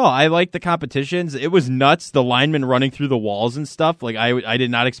mind it at all. I liked the competitions. It was nuts. The linemen running through the walls and stuff. Like I did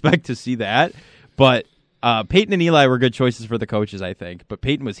not expect to see that. But Peyton and Eli were good choices for the coaches, I think. But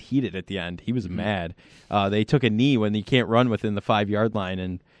Peyton was heated at the end. He was mad. They took a knee when he can't run within the 5-yard line,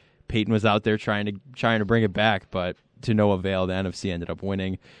 and Peyton was out there trying to bring it back, but to no avail. The NFC ended up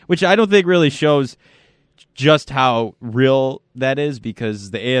winning, which I don't think really shows just how real that is,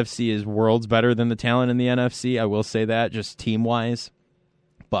 because the AFC is worlds better than the talent in the NFC. I will say that, just team-wise.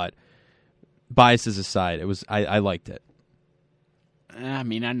 But biases aside, I liked it. I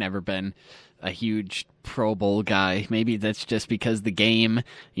mean, I've never been a huge Pro Bowl guy. Maybe that's just because the game,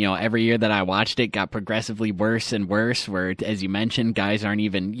 every year that I watched it got progressively worse and worse, where, as you mentioned, guys aren't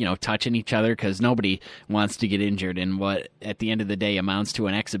even, touching each other because nobody wants to get injured in what, at the end of the day, amounts to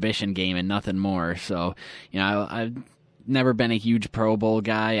an exhibition game and nothing more. So, I've never been a huge Pro Bowl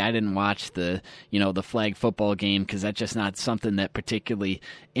guy. I didn't watch the flag football game because that's just not something that particularly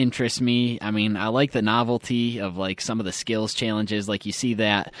interests me. I mean, I like the novelty of, like, some of the skills challenges. Like, you see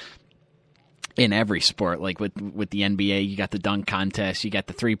that in every sport, like with the NBA, you got the dunk contest, you got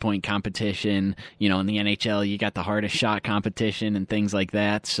the 3-point competition, in the NHL, you got the hardest shot competition and things like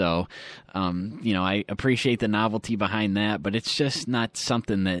that. So, I appreciate the novelty behind that, but it's just not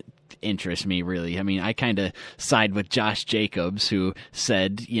something that interests me, really. I mean, I kind of side with Josh Jacobs, who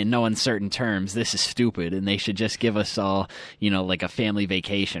said, in no uncertain terms, this is stupid and they should just give us all, like a family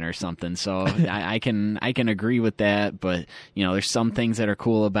vacation or something. So I can agree with that, but there's some things that are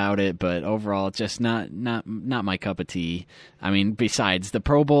cool about it, but overall it's just not my cup of tea. I mean, besides the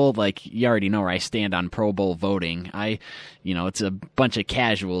Pro Bowl, like, you already know where I stand on Pro Bowl voting. It's a bunch of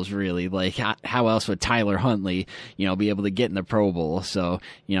casuals, really. Like, how else would Tyler Huntley, be able to get in the Pro Bowl? So,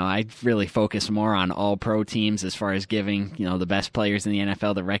 I really focus more on all pro teams as far as giving, the best players in the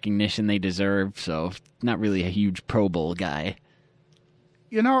NFL the recognition they deserve. So, not really a huge Pro Bowl guy.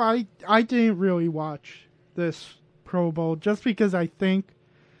 I didn't really watch this Pro Bowl just because I think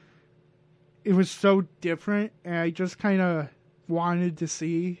it was so different, and I just kind of wanted to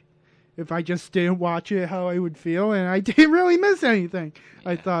see, if I just didn't watch it, how I would feel, and I didn't really miss anything.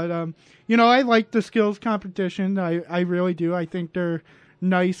 Yeah. I thought, I like the skills competition. I really do. I think they're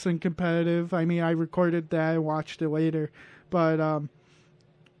nice and competitive. I mean, I recorded that. I watched it later. But,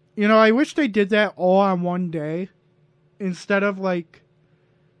 I wish they did that all on one day instead of, like,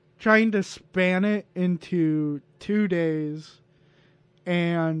 trying to span it into 2 days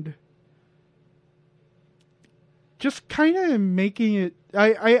and just kind of making it,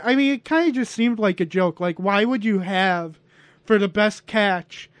 I mean, it kind of just seemed like a joke. Like, why would you have, for the best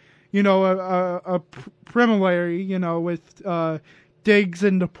catch, a preliminary, with Diggs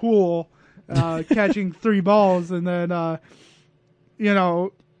in the pool, catching 3 balls, and then,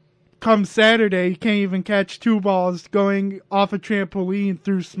 come Saturday, you can't even catch 2 balls going off a trampoline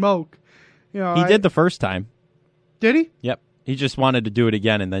through smoke. He did the first time. Did he? Yep. He just wanted to do it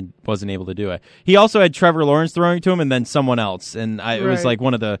again and then wasn't able to do it. He also had Trevor Lawrence throwing to him and then someone else. And it was like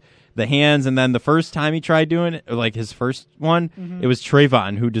one of the hands. And then the first time he tried doing it, like his first one, it was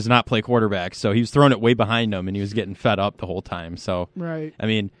Trayvon, who does not play quarterback. So he was throwing it way behind him and he was getting fed up the whole time. So, I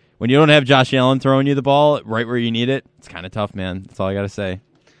mean, when you don't have Josh Allen throwing you the ball right where you need it, it's kind of tough, man. That's all I got to say.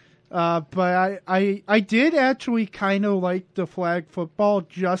 But I did actually kind of like the flag football,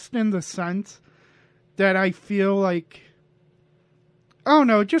 just in the sense that I feel like, I don't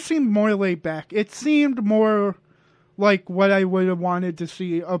know, it just seemed more laid back. It seemed more like what I would have wanted to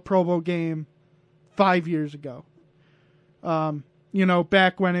see a Pro Bowl game 5 years ago.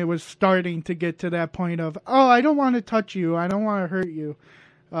 Back when it was starting to get to that point of, oh, I don't want to touch you, I don't want to hurt you.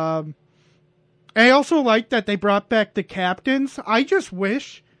 I also like that they brought back the captains. I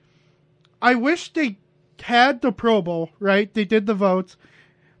wish they had the Pro Bowl, right? They did the votes,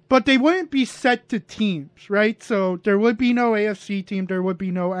 but they wouldn't be set to teams, right? So there would be no AFC team, there would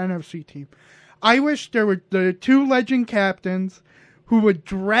be no NFC team. I wish there were the 2 legend captains who would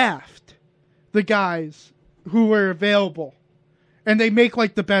draft the guys who were available, and they make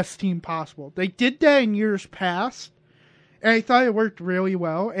like the best team possible. They did that in years past, and I thought it worked really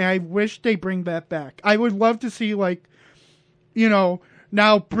well, and I wish they bring that back. I would love to see, like,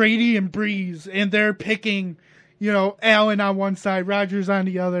 now Brady and Breeze, and they're picking, Allen on one side, Rodgers on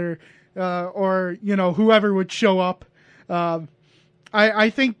the other, or, whoever would show up. I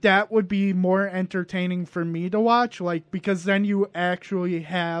think that would be more entertaining for me to watch, like, because then you actually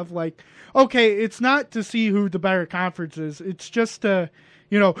have, like, okay, it's not to see who the better conference is. It's just to,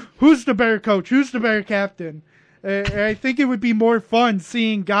 who's the better coach, who's the better captain. I think it would be more fun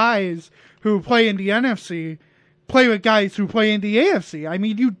seeing guys who play in the NFC play with guys who play in the AFC. I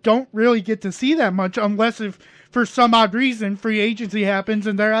mean, you don't really get to see that much unless if, for some odd reason, free agency happens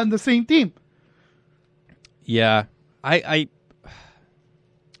and they're on the same team. Yeah,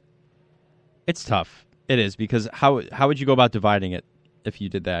 it's tough. It is, because how would you go about dividing it if you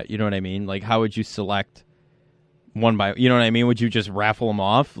did that? You know what I mean? Like, how would you select one by, you know what I mean? Would you just raffle them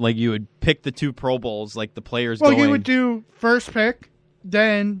off? Like, you would pick the 2 Pro Bowls, like the players you would do first pick,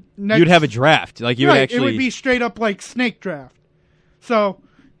 then next... You'd have a draft. Like, you would actually... It would be straight up like snake draft. So,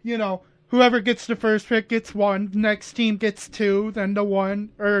 whoever gets the first pick gets 1, next team gets 2, then the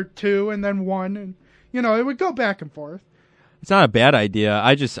 1, or 2, and then 1, and, it would go back and forth. It's not a bad idea.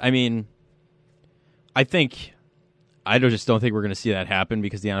 I just don't think we're going to see that happen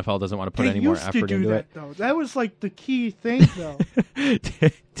because the NFL doesn't want to put any more effort into it. Though. That was like the key thing, though.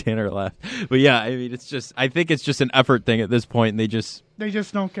 Tanner left. But yeah, I mean, I think it's just an effort thing at this point, and they just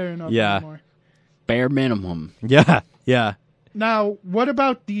don't care enough anymore. Bare minimum. Yeah, yeah. Now, what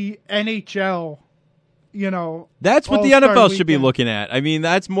about the NHL? That's what the NFL should be looking at. I mean,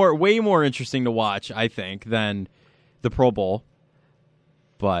 that's way more interesting to watch, I think, than the Pro Bowl.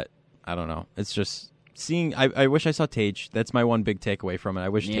 But I don't know. It's just seeing. I wish I saw Tage. That's my one big takeaway from it. I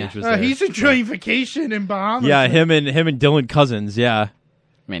wish Tage was there. He's enjoying vacation in Bahamas. Yeah, him and Dylan Cousins. Yeah.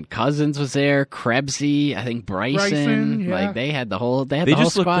 I mean, Cousins was there, Krebsy, I think Bryson. Yeah. Like, they had the whole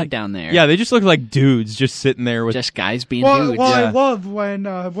squad down there. Yeah, they just look like dudes just sitting there with just guys being dudes. Well, yeah. I love when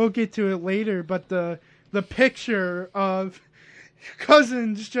we'll get to it later, but the picture of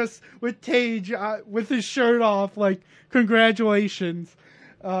Cousins just with Tage with his shirt off, like, congratulations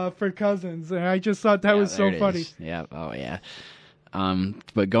for Cousins, and I just thought that was so funny. Yeah, oh yeah.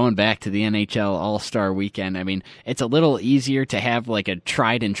 But going back to the NHL All-Star Weekend, I mean, it's a little easier to have like a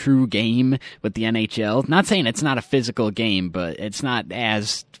tried and true game with the NHL. Not saying it's not a physical game, but it's not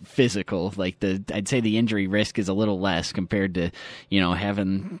as physical. Like I'd say the injury risk is a little less compared to,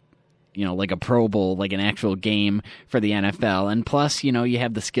 having, like a Pro Bowl, like an actual game for the NFL. And plus, you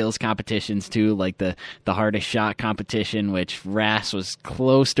have the skills competitions too, like the hardest shot competition, which Rass was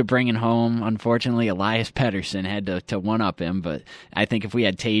close to bringing home. Unfortunately, Elias Pettersson had to one-up him, but I think if we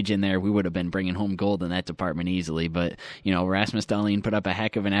had Tage in there, we would have been bringing home gold in that department easily. But, Rasmus Dahlin put up a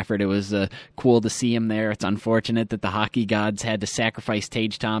heck of an effort. It was cool to see him there. It's unfortunate that the hockey gods had to sacrifice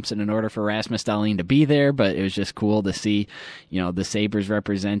Tage Thompson in order for Rasmus Dahlin to be there, but it was just cool to see, the Sabres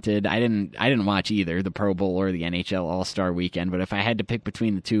represented. I didn't watch either the Pro Bowl or the NHL All-Star Weekend, but if I had to pick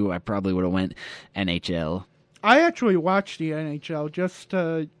between the two, I probably would have went NHL. I actually watched the NHL just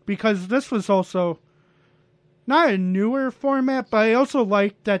because this was also not a newer format, but I also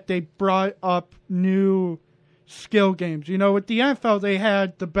liked that they brought up new skill games. With the NFL, they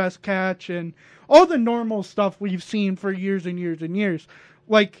had the best catch and all the normal stuff we've seen for years and years and years.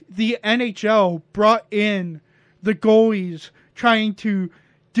 Like, the NHL brought in the goalies trying to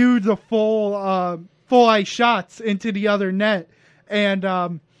do the full ice shots into the other net,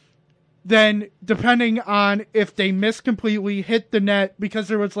 and then depending on if they missed completely, hit the net, because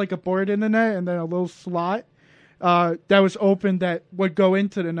there was like a board in the net and then a little slot that was open that would go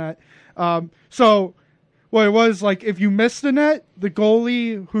into the net. So what it was, like, if you miss the net, the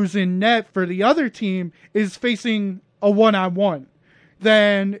goalie who's in net for the other team is facing a 1-on-1.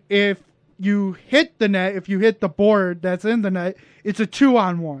 Then if you hit the net, if you hit the board that's in the net, it's a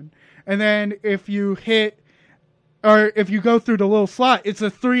 2-on-1. and then if you go through the little slot, it's a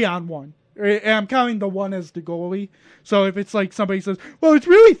 3-on-1. And I'm counting the 1 as the goalie. So if it's like somebody says, well, it's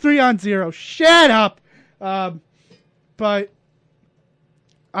really 3-on-0, shut up. But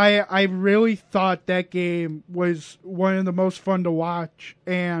I really thought that game was one of the most fun to watch.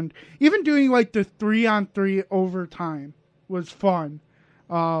 And even doing like the 3-on-3 overtime was fun.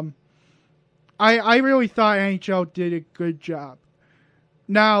 I really thought NHL did a good job.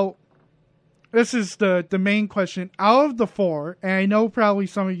 Now, this is the main question. Out of the 4, and I know probably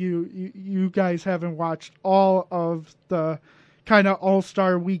some of you guys haven't watched all of the kind of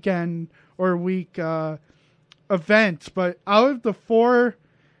All-Star weekend or week events, but out of the 4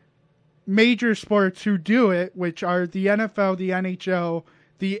 major sports who do it, which are the NFL, the NHL,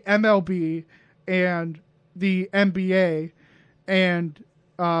 the MLB, and the NBA, and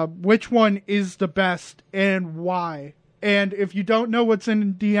which one is the best and why? And if you don't know what's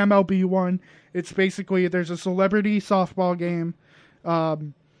in the MLB one, it's basically there's a celebrity softball game,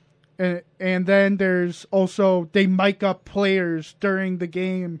 and then there's also they mic up players during the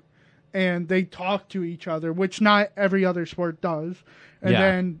game, and they talk to each other, which not every other sport does.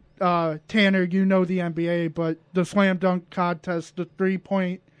 And then Tanner, you know the NBA, but the slam dunk contest, the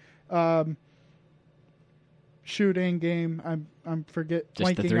 3-point shooting game, I'm forget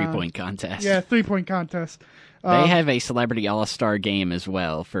just the blanking 3-point contest. Yeah, 3-point contest. They have a celebrity all-star game as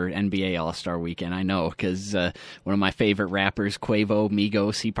well for NBA All-Star Weekend. I know because one of my favorite rappers, Quavo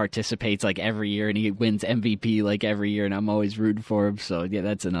Migos, he participates like every year and he wins MVP like every year, and I'm always rooting for him. So yeah,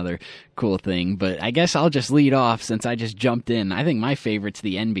 that's another cool thing. But I guess I'll just lead off since I just jumped in. I think my favorite's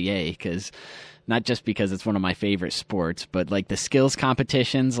the NBA because not just because it's one of my favorite sports, but like the skills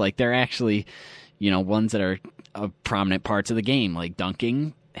competitions, like they're actually, ones that are prominent parts of the game, like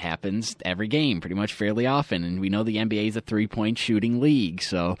dunking happens every game pretty much fairly often, and we know the NBA is a 3-point shooting league,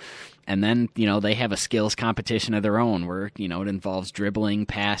 so and then they have a skills competition of their own where it involves dribbling,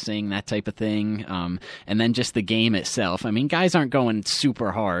 passing, that type of thing, and then just the game itself. I mean, guys aren't going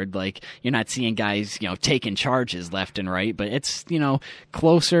super hard, like you're not seeing guys taking charges left and right, but it's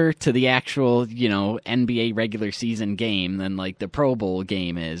closer to the actual NBA regular season game than like the Pro Bowl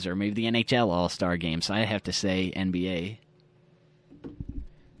game is, or maybe the NHL All-Star game. So I have to say NBA.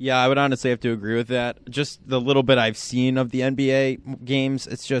 Yeah, I would honestly have to agree with that. Just the little bit I've seen of the NBA games,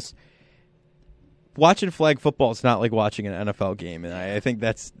 it's just watching flag football is not like watching an NFL game, and I think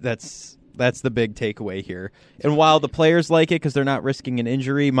that's the big takeaway here. And while the players like it because they're not risking an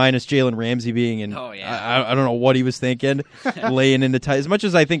injury, minus Jalen Ramsey being in, I don't know what he was thinking, laying into as much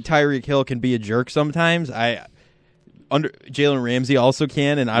as I think Tyreek Hill can be a jerk sometimes. Jalen Ramsey also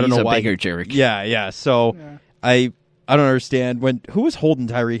can, and I don't know why. He's a bigger jerk. Yeah. So I don't understand who was holding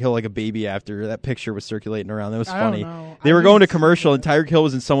Tyreek Hill like a baby after that picture was circulating around. That was funny. They were going to commercial and Tyreek Hill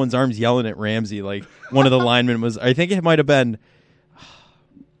was in someone's arms yelling at Ramsey. Like one of the linemen was. I think it might have been.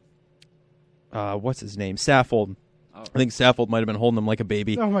 What's his name? Saffold. I think Saffold might have been holding him like a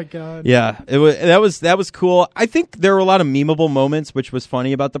baby. Oh my god. Yeah, that was cool. I think there were a lot of memeable moments, which was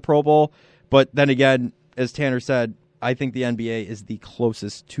funny about the Pro Bowl. But then again, as Tanner said, I think the NBA is the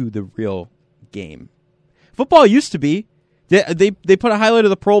closest to the real game. Football used to be. They put a highlight of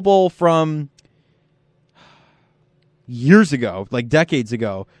the Pro Bowl from years ago, like decades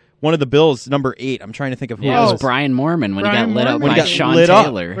ago. One of the Bills, number 8. I'm trying to think of who it was. Brian Mormon when he got lit up when by Sean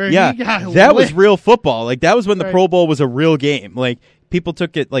Taylor. Yeah, that was real football. Like that was when the Pro Bowl was a real game. Like people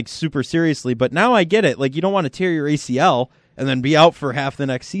took it like super seriously. But now I get it. Like you don't want to tear your ACL and then be out for half the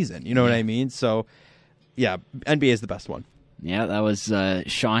next season. You know what I mean? So yeah, NBA is the best one. Yeah, that was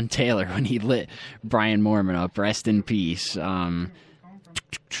Sean Taylor when he lit Brian Mormon up. Rest in peace.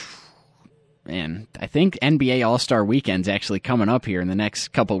 And I think NBA All-Star Weekend's actually coming up here in the next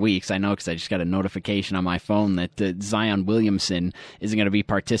couple weeks. I know because I just got a notification on my phone that Zion Williamson isn't going to be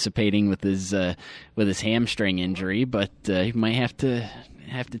participating with his hamstring injury, but he might have to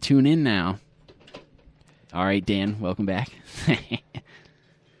tune in now. All right, Dan, welcome back.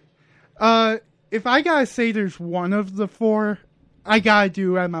 If I gotta say there's one of the 4, I gotta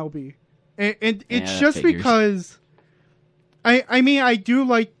do MLB. And it's just because I mean I do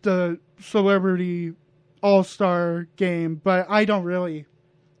like the celebrity all-star game, but I don't really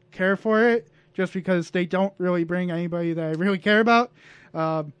care for it just because they don't really bring anybody that I really care about.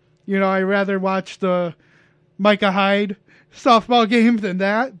 I'd rather watch the Micah Hyde softball game than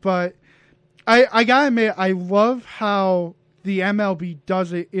that, but I gotta admit, I love how the MLB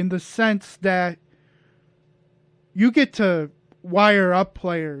does it in the sense that you get to wire up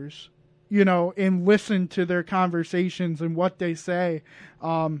players, and listen to their conversations and what they say.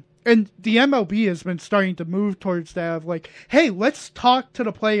 and the MLB has been starting to move towards that of like, hey, let's talk to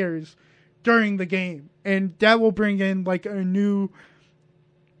the players during the game, and that will bring in like a new,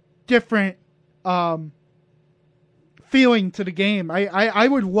 different feeling to the game. I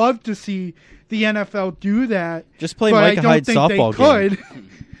would love to see the NFL do that. Just play but Micah Hyde softball game.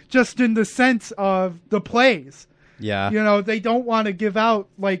 Just in the sense of the plays. Yeah. You know, they don't want to give out,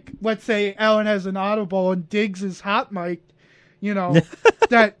 like, let's say Allen has an audible and Diggs is hot mic'd, you know,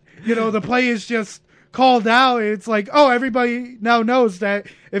 that, you know, the play is just called out. It's like, oh, everybody now knows that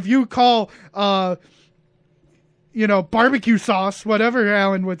if you call, you know, barbecue sauce, whatever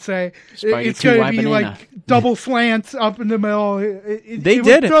Allen would say, it's going to be like double slants up in the middle. They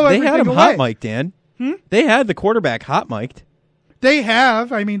did. They had him hot mic'd, Dan. They had the quarterback hot mic'd. They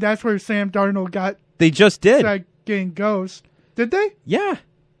have. I mean, that's where Sam Darnold got. They just did. Getting ghost. Did they? Yeah.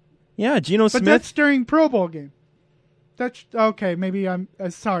 Yeah, Geno Smith. But that's during Pro Bowl game. That's okay. Maybe I'm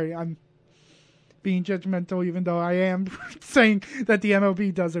sorry. I'm being judgmental, even though I am saying that the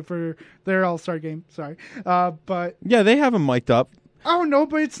MLB does it for their All-Star game. Sorry. But yeah, they have him mic'd up. I don't know,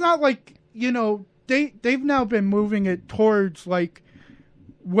 but it's not like, you know, they've now been moving it towards like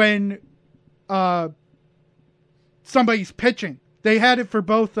when somebody's pitching. They had it for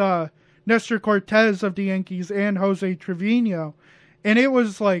both Nestor Cortez of the Yankees and Jose Trevino. And it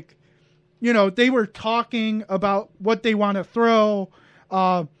was like, you know, they were talking about what they want to throw.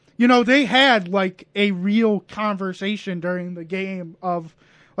 You know, they had like a real conversation during the game of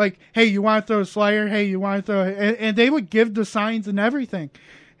like, hey, you want to throw a slider? Hey, you want to throw... And they would give the signs and everything.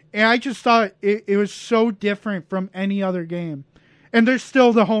 And I just thought it was so different from any other game. And there's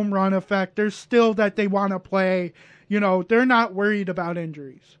still the home run effect. There's still that they want to play. You know, they're not worried about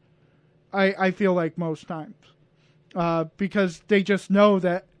injuries. I feel like most times. Because they just know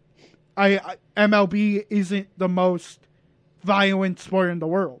that MLB isn't the most violent sport in the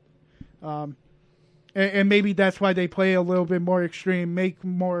world. And maybe that's why they play a little bit more extreme, make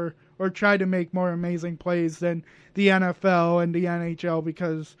more, or try to make more amazing plays than the NFL and the NHL,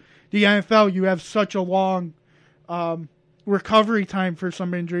 because the NFL, you have such a long recovery time for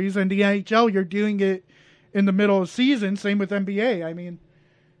some injuries, and the NHL, you're doing it in the middle of the season. Same with NBA. I mean,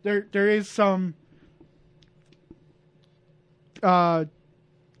 there is some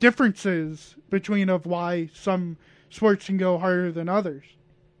differences between of why some sports can go harder than others.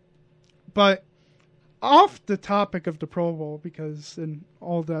 But off the topic of the Pro Bowl, because and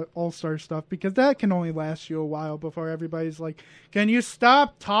all the All-Star stuff, because that can only last you a while before everybody's like, can you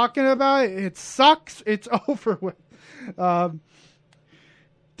stop talking about it? It sucks. It's over with. The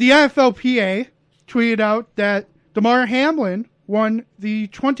NFLPA tweeted out that Damar Hamlin won the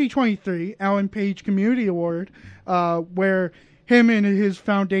 2023 Alan Page Community Award, where him and his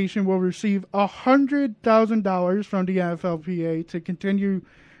foundation will receive $100,000 from the NFLPA to continue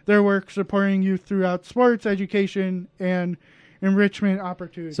their work supporting youth throughout sports, education, and enrichment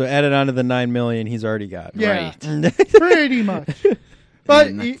opportunities. So added on to the $9 million he's already got. Yeah, right. Pretty much.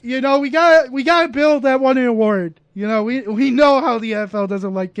 But you know, we got to build that one award. You know, we know how the NFL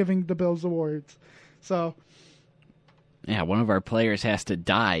doesn't like giving the Bills awards. So yeah, one of our players has to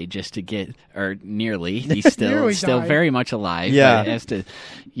die just to get, or nearly. He's still very much alive. Yeah, but has to,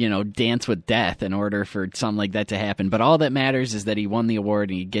 you know, dance with death in order for something like that to happen. But all that matters is that he won the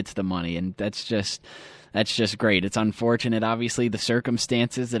award and he gets the money, and that's just great. It's unfortunate, obviously, the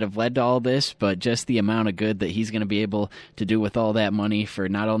circumstances that have led to all this, but just the amount of good that he's going to be able to do with all that money for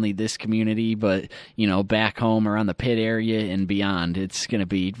not only this community, but, you know, back home around the Pitt area and beyond. It's going to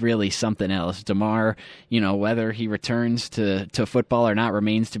be really something else. Damar, you know, whether he returns to football or not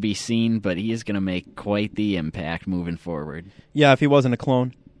remains to be seen, but he is going to make quite the impact moving forward. Yeah, if he wasn't a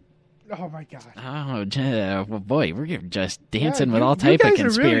clone. Oh, my God. Oh, well, boy, we're just dancing with all type of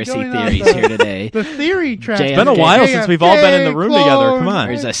conspiracy theories here today. The theory track. It's been a while since we've all been in the room together. Come on.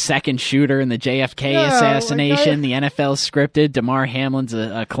 There's a second shooter in the JFK assassination. The NFL scripted. Damar Hamlin's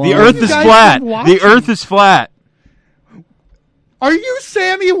a clone. The earth is flat. The earth is flat. Are you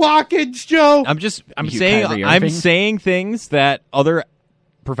Sammy Watkins, Joe? I'm saying things that other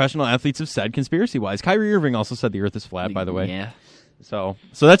professional athletes have said conspiracy-wise. Kyrie Irving also said the earth is flat, by the way. Yeah. So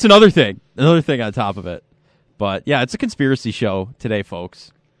that's another thing on top of it. But yeah, it's a conspiracy show today,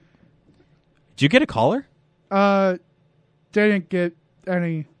 folks. Did you get a caller? Didn't get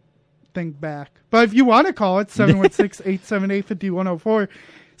anything back. But if you want to call it, 716-878-5104,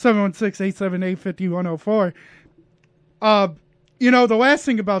 716-878-5104. You know, the last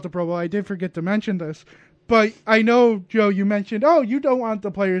thing about the Pro Bowl, I did forget to mention this, but I know, Joe, you mentioned, you don't want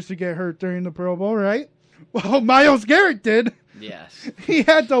the players to get hurt during the Pro Bowl, right? Well, Myles Garrett did. Yes. He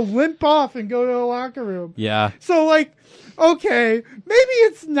had to limp off and go to the locker room. Yeah. So, like, okay, maybe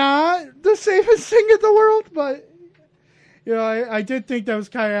it's not the safest thing in the world, but, you know, I did think that was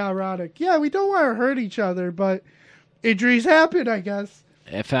kind of ironic. Yeah, we don't want to hurt each other, but injuries happen, I guess.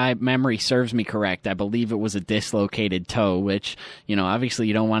 If memory serves me correct, I believe it was a dislocated toe, which, you know, obviously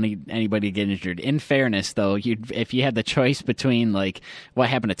you don't want anybody to get injured. In fairness, though, if you had the choice between, like, what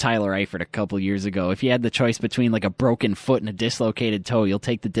happened to Tyler Eifert a couple years ago, if you had the choice between, like, a broken foot and a dislocated toe, you'll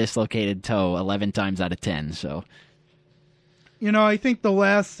take the dislocated toe 11 times out of 10, so. You know, I think the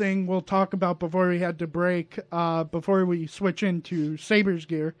last thing we'll talk about before we had to break, before we switch into Sabres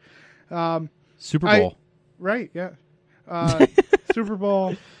gear. Super Bowl. Right, yeah. Super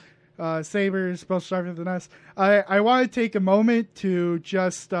Bowl, Sabres, both started with an S. I want to take a moment to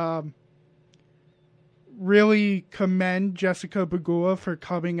just really commend Jessica Pegula for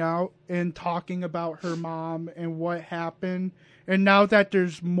coming out and talking about her mom and what happened. And now that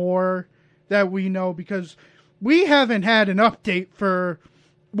there's more that we know, because we haven't had an update for,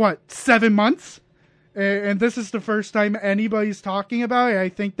 7 months? And this is the first time anybody's talking about it. I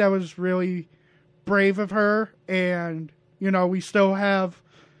think that was really brave of her, and you know, we still have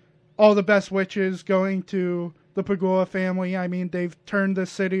all the best wishes going to the Pegula family. I mean, they've turned the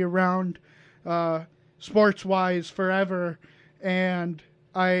city around sports-wise forever, and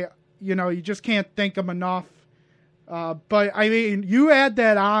you just can't thank them enough. But I mean, you add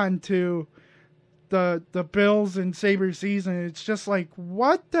that on to the Bills and Sabres season, it's just like,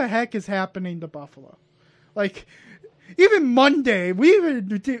 what the heck is happening to Buffalo? Like, even Monday, we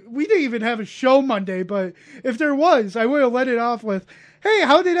didn't even have a show Monday, but if there was, I would have let it off with, hey,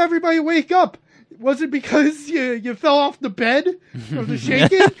 how did everybody wake up? Was it because you fell off the bed from the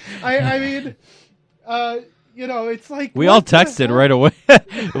shaking? I mean, you know, it's like... We all texted right away.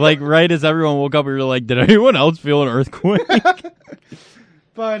 Like, right as everyone woke up, we were like, did anyone else feel an earthquake?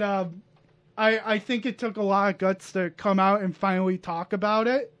 But I think it took a lot of guts to come out and finally talk about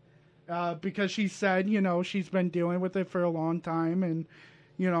it. Because she said, you know, she's been dealing with it for a long time. And,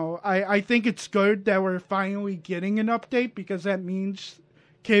 you know, I think it's good that we're finally getting an update, because that means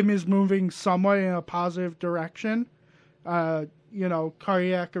Kim is moving somewhat in a positive direction. You know,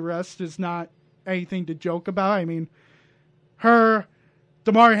 cardiac arrest is not anything to joke about. I mean, her,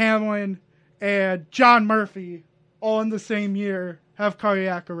 Damar Hamlin, and John Murphy all in the same year have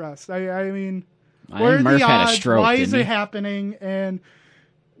cardiac arrest. I mean, where are the odds? Stroke, why is it happening? And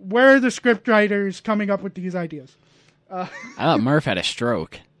where are the script writers coming up with these ideas? I thought Murph had a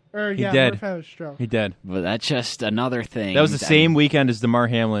stroke. He did. Murph had a stroke. He did. But that's just another thing. That was the same weekend as Damar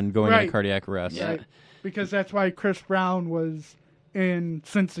Hamlin going into cardiac arrest. Yeah. Right. Because that's why Chris Brown was in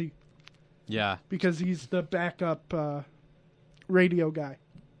Cincy. Yeah. Because he's the backup radio guy.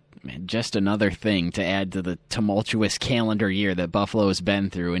 Man, just another thing to add to the tumultuous calendar year that Buffalo has been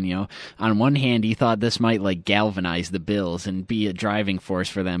through. And, you know, on one hand, you thought this might, like, galvanize the Bills and be a driving force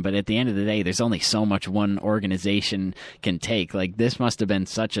for them. But at the end of the day, there's only so much one organization can take. Like, this must have been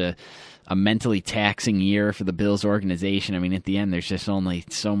such a mentally taxing year for the Bills organization. I mean, at the end, there's just only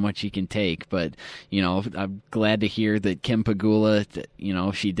so much you can take. But, you know, I'm glad to hear that Kim Pegula, you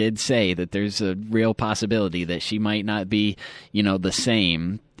know, she did say that there's a real possibility that she might not be, you know, the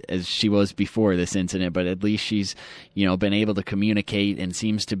same as she was before this incident, but at least she's, you know, been able to communicate and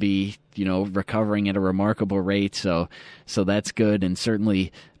seems to be, you know, recovering at a remarkable rate. So that's good, and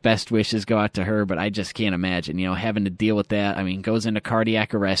certainly best wishes go out to her, but I just can't imagine, you know, having to deal with that. I mean, goes into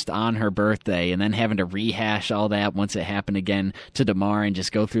cardiac arrest on her birthday and then having to rehash all that once it happened again to Damar and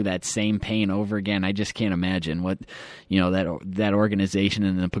just go through that same pain over again. I just can't imagine what, you know, that organization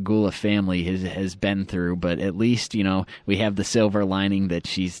and the Pegula family has been through, but at least, you know, we have the silver lining that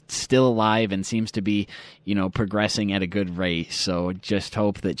she's still alive and seems to be, you know, progressing at a good rate. So just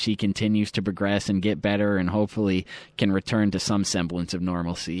hope that she continues to progress and get better and hopefully can return to some semblance of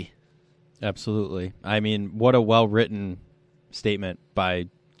normalcy. Absolutely. I mean, what a well-written statement by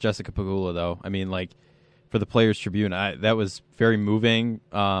Jessica Pegula, though. I mean, like, for the Players Tribune, that was very moving.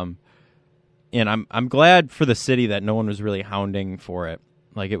 And I'm glad for the city that no one was really hounding for it.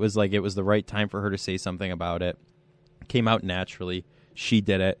 Like it was the right time for her to say something about it. It came out naturally. She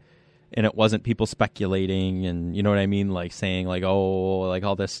did it. And it wasn't people speculating and, you know what I mean, like saying, like, oh, like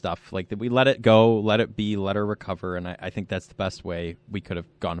all this stuff. Like, we let it go, let it be, let her recover. And I think that's the best way we could have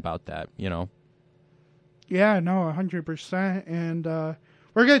gone about that, you know? Yeah, no, 100%. And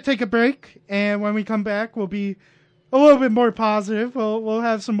we're going to take a break. And when we come back, we'll be a little bit more positive. We'll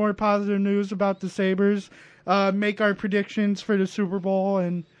have some more positive news about the Sabres, make our predictions for the Super Bowl,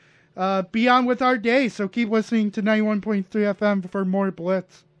 and be on with our day. So keep listening to 91.3 FM for more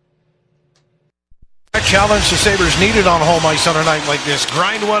Blitz. That challenge the Sabres needed on home ice on a night like this.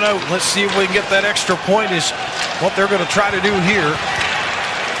 Grind one out. Let's see if we can get that extra point is what they're going to try to do here.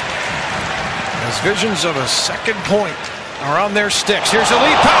 As visions of a second point are on their sticks. Here's a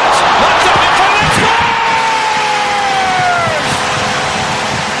lead pass. Left up in front and scores!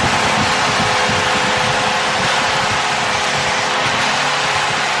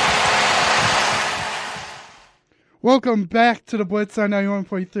 Welcome back to the Blitz on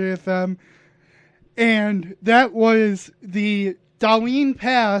 91.3 FM. And that was the Dahlin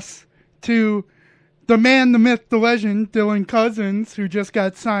pass to the man, the myth, the legend, Dylan Cozens, who just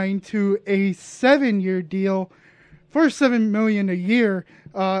got signed to a 7-year deal for $7 million a year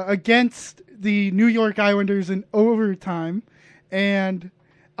against the New York Islanders in overtime. And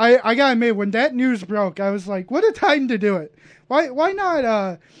I gotta admit, when that news broke, I was like, what a time to do it. Why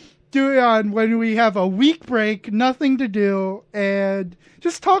not do it on when we have a week break, nothing to do, and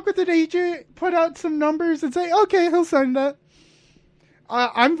just talk with an agent, put out some numbers, and say, okay, he'll sign that.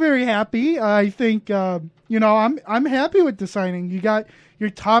 I'm very happy. I think, I'm happy with the signing. You got your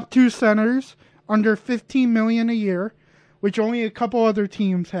top two centers under $15 million a year, which only a couple other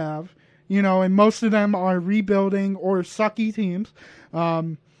teams have, and most of them are rebuilding or sucky teams.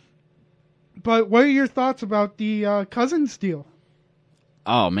 But what are your thoughts about the Cozens deal?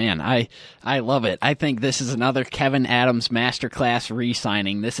 Oh, man, I love it. I think this is another Kevyn Adams masterclass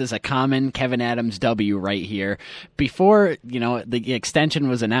re-signing. This is a common Kevyn Adams W right here. Before, the extension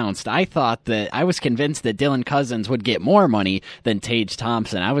was announced, I was convinced that Dylan Cozens would get more money than Tage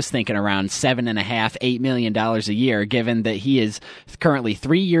Thompson. I was thinking around $7.5–8 million a year, given that he is currently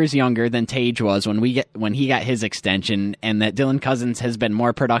 3 years younger than Tage was when he got his extension, and that Dylan Cozens has been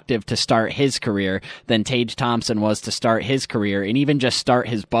more productive to start his career than Tage Thompson was to start his career, and even just start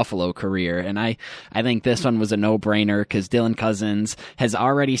his Buffalo career. And I think this one was a no-brainer because Dylan Cozens has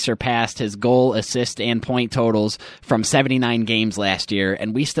already surpassed his goal, assist, and point totals from 79 games last year,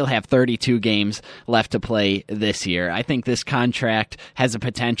 and we still have 32 games left to play this year. I think this contract has a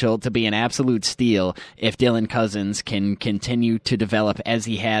potential to be an absolute steal if Dylan Cozens can continue to develop as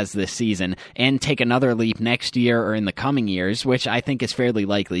he has this season and take another leap next year or in the coming years, which I think is fairly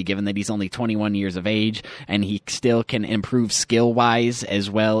likely given that he's only 21 years of age and he still can improve skill-wise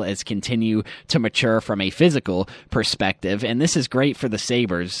as well as continue to mature from a physical perspective. And this is great for the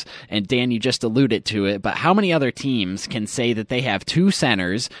Sabres. And Dan, you just alluded to it, but how many other teams can say that they have two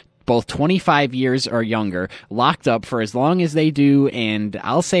centers, both 25 years or younger, locked up for as long as they do, and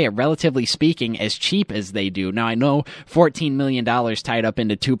I'll say it, relatively speaking, as cheap as they do. Now, I know $14 million tied up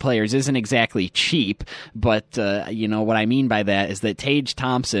into two players isn't exactly cheap, but, what I mean by that is that Tage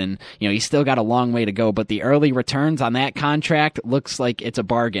Thompson, he's still got a long way to go, but the early returns on that contract looks like it's a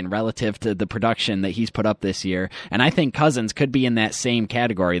bargain relative to the production that he's put up this year, and I think Cozens could be in that same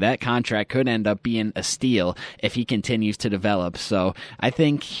category. That contract could end up being a steal if he continues to develop, so I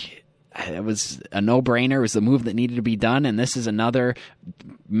think it was a no-brainer. It was the move that needed to be done, and this is another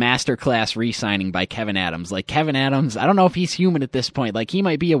masterclass re-signing by Kevyn Adams. Like, Kevyn Adams, I don't know if he's human at this point. Like, he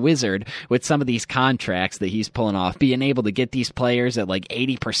might be a wizard with some of these contracts that he's pulling off, being able to get these players at like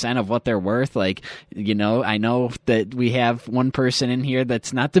 80% of what they're worth. Like, I know that we have one person in here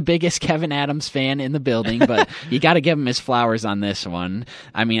that's not the biggest Kevyn Adams fan in the building, but you got to give him his flowers on this one.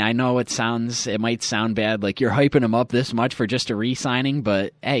 I mean, I know it might sound bad, like you're hyping him up this much for just a re-signing,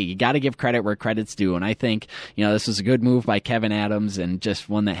 but hey, you got to give credit where credit's due, and I think this was a good move by Kevyn Adams and just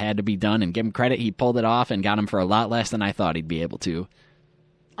one that had to be done, and give him credit, he pulled it off and got him for a lot less than I thought he'd be able to.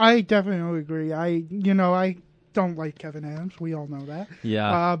 I definitely agree. I don't like Kevyn Adams, we all know that.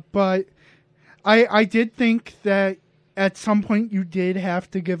 Yeah. But I did think that at some point you did have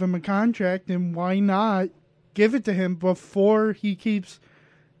to give him a contract, and why not give it to him before he keeps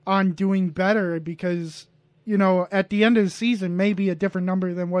on doing better, because at the end of the season, maybe a different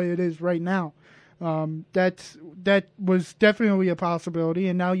number than what it is right now. That was definitely a possibility,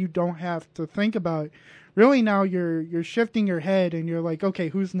 and now you don't have to think about it. Really, now you're shifting your head, and you're like, okay,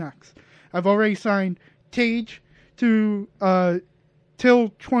 who's next? I've already signed Tage to till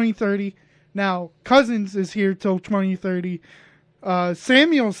 2030. Now Cozens is here till 2030.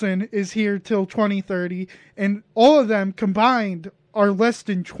 Samuelson is here till 2030, and all of them combined are less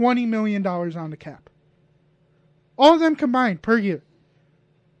than $20 million on the cap. All of them combined per year.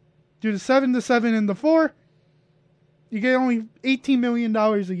 Do the 7 to 7 and the 4, you get only $18 million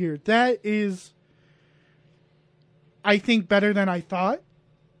a year. That is, I think, better than I thought.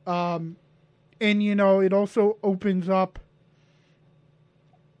 And, it also opens up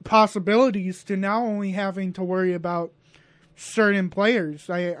possibilities to now only having to worry about certain players.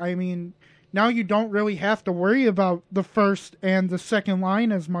 I mean, now you don't really have to worry about the first and the second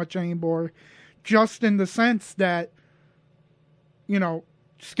line as much anymore. just in the sense that,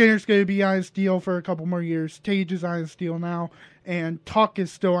 Skinner's going to be on his deal for a couple more years. Tage is on his deal now. And Tuck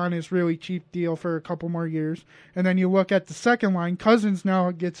is still on his really cheap deal for a couple more years. And then you look at the second line. Cousins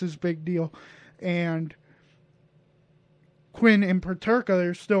now gets his big deal. And Quinn and Peterka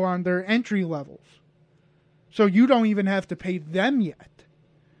are still on their entry levels. So you don't even have to pay them yet.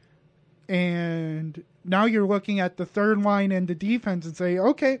 And now you're looking at the third line and the defense and say,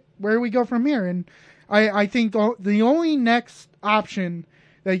 okay, where do we go from here? And I think the only next option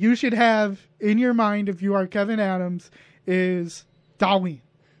that you should have in your mind if you are Kevin Adams is Dahlin.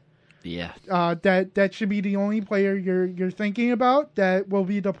 Yeah. That should be the only player you're thinking about. That will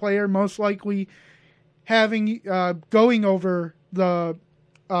be the player most likely having going over the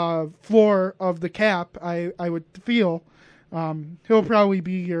floor of the cap. I would feel he'll probably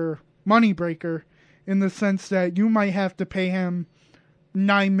be your money breaker in the sense that you might have to pay him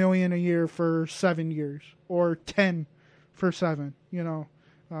 $9 million a year for 7 years or 10 for 7.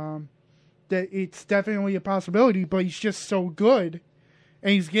 That it's definitely a possibility, but he's just so good,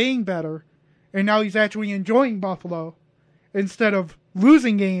 and he's getting better, and now he's actually enjoying Buffalo instead of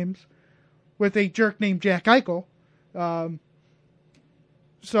losing games with a jerk named Jack Eichel.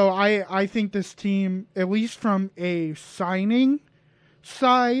 So I think this team, at least from a signing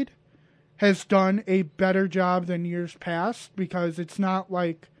side, has done a better job than years past, because it's not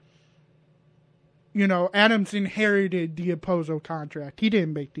like, Adams inherited the Opposo contract. He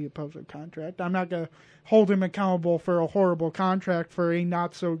didn't make the Opposo contract. I'm not going to hold him accountable for a horrible contract for a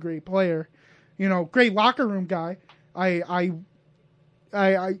not-so-great player. Great locker room guy. You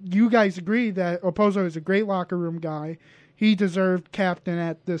guys agree that Opposo is a great locker room guy. He deserved captain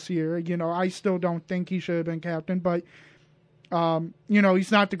at this year. I still don't think he should have been captain, but,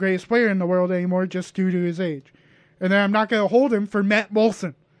 he's not the greatest player in the world anymore just due to his age. And then I'm not going to hold him for Matt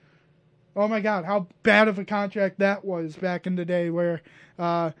Moulson. Oh my God, how bad of a contract that was back in the day where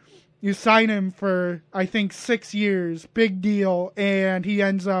you sign him for, I think, 6 years, big deal, and he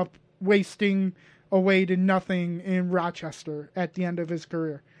ends up wasting away to nothing in Rochester at the end of his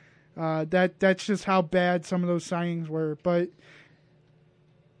career. That's just how bad some of those signings were. But,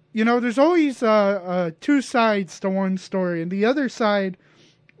 there's always two sides to one story, and the other side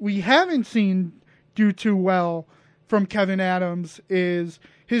we haven't seen do too well from Kevin Adams is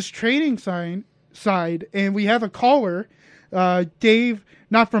his trading side, and we have a caller, Dave,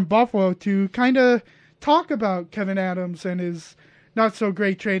 not from Buffalo, to kind of talk about Kevin Adams and his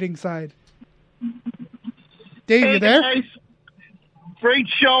not-so-great trading side. Dave, you there? Guys. Great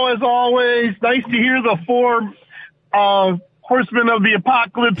show, as always. Nice to hear the four horsemen of the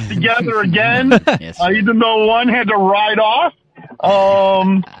apocalypse together again, yes, even though one had to ride off.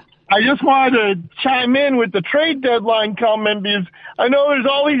 I just wanted to chime in with the trade deadline comment, because I know there's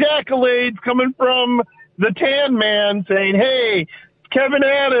all these accolades coming from the Tan Man saying, hey, Kevin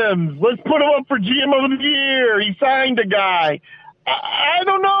Adams, let's put him up for GM of the year. He signed a guy. I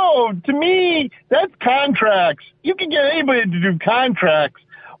don't know. To me, that's contracts. You can get anybody to do contracts.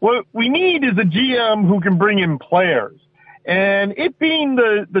 What we need is a GM who can bring in players. And it being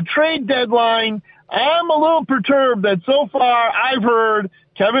the trade deadline, I'm a little perturbed that so far I've heard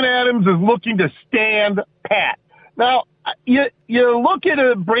Kevin Adams is looking to stand pat. Now, you look at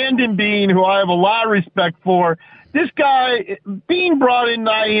a Brandon Bean, who I have a lot of respect for. This guy, Bean brought in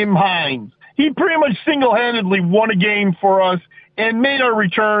Nyheim Hines. He pretty much single-handedly won a game for us and made our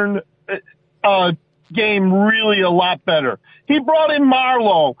return game really a lot better. He brought in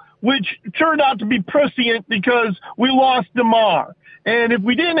Marlowe, which turned out to be prescient because we lost DeMar. And if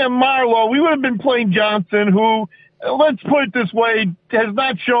we didn't have Marlowe, we would have been playing Johnson, who, let's put it this way, has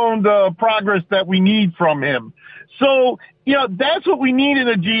not shown the progress that we need from him. So, that's what we need in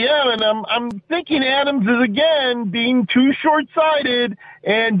a GM, and I'm thinking Adams is, again, being too short-sighted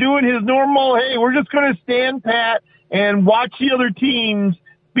and doing his normal, hey, we're just going to stand pat and watch the other teams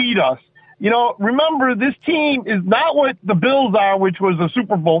beat us. Remember, this team is not what the Bills are, which was a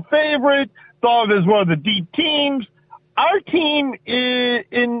Super Bowl favorite, thought of as one of the deep teams. Our team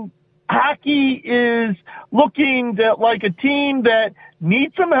in hockey is looking like a team that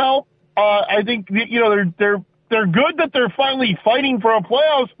needs some help. I think, they're good that they're finally fighting for a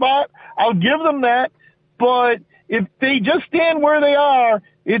playoff spot. I'll give them that. But if they just stand where they are,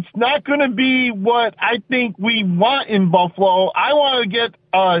 it's not going to be what I think we want in Buffalo. I want to get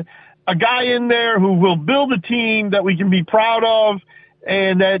a guy in there who will build a team that we can be proud of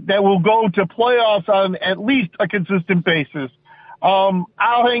and that will go to playoffs on at least a consistent basis. I'll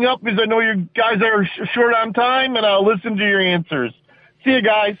hang up because I know you guys are short on time, and I'll listen to your answers. See you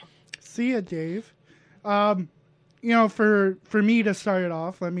guys. See you, Dave. for me to start it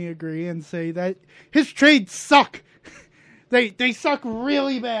off, let me agree and say that his trades suck. They suck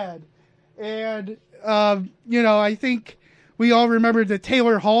really bad. And, I think we all remember the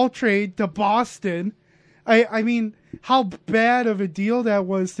Taylor Hall trade to Boston. I mean, how bad of a deal that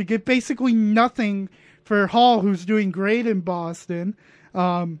was to get basically nothing for Hall, who's doing great in Boston.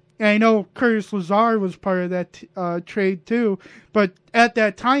 And I know Curtis Lazar was part of that trade too, but at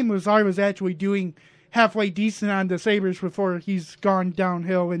that time, Lazar was actually doing halfway decent on the Sabres before he's gone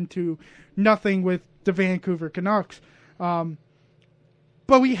downhill into nothing with the Vancouver Canucks.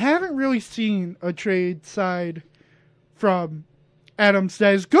 But we haven't really seen a trade side from Adams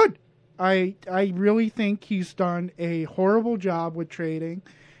that is good. I really think he's done a horrible job with trading.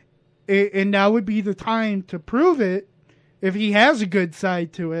 And now would be the time to prove it if he has a good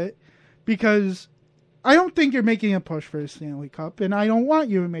side to it. Because I don't think you're making a push for a Stanley Cup. And I don't want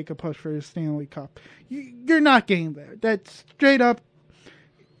you to make a push for a Stanley Cup. You're not getting there. That's straight up.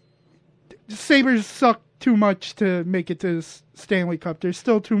 The Sabres suck too much to make it to the Stanley Cup. There's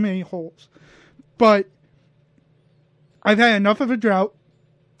still too many holes. But I've had enough of a drought.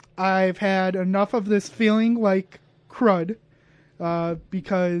 I've had enough of this feeling like crud.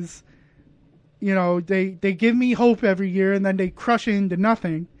 Because, they give me hope every year and then they crush it into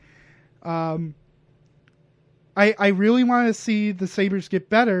nothing. I really want to see the Sabres get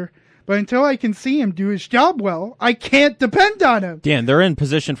better. But until I can see him do his job well, I can't depend on him. Dan, they're in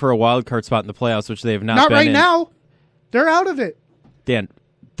position for a wild card spot in the playoffs, which they have not been right in. now. They're out of it. Dan,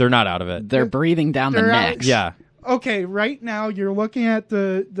 they're not out of it. They're breathing down the necks. Yeah. Okay, right now you're looking at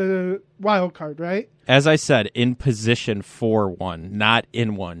the wild card, right? As I said, in position for one, not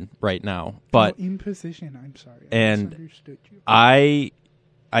in one right now. But in position, I'm sorry. And misunderstood you. I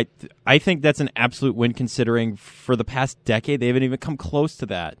think that's an absolute win considering for the past decade they haven't even come close to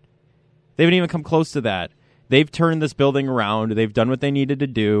that. They've turned this building around. They've done what they needed to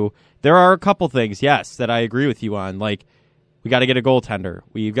do. There are a couple things, yes, that I agree with you on. Like, we got to get a goaltender.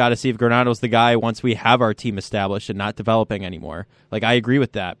 We've got to see if Granato's the guy once we have our team established and not developing anymore. Like, I agree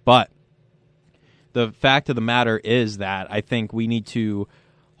with that. But the fact of the matter is that I think we need to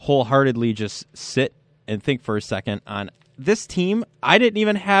wholeheartedly just sit and think for a second on this team. I didn't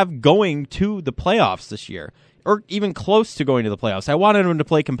even have going to the playoffs this year, or even close to going to the playoffs. I wanted them to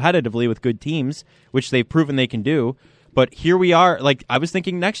play competitively with good teams, which they've proven they can do. But here we are. Like, I was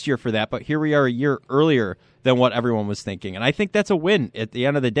thinking next year for that, but here we are a year earlier than what everyone was thinking. And I think that's a win at the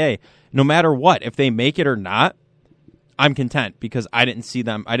end of the day. No matter what, if they make it or not, I'm content because I didn't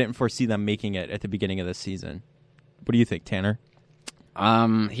foresee them making it at the beginning of this season. What do you think, Tanner?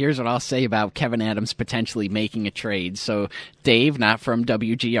 Here's what I'll say about Kevin Adams potentially making a trade. So Dave, not from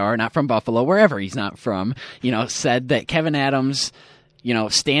WGR, not from Buffalo, wherever he's not from, said that Kevin Adams,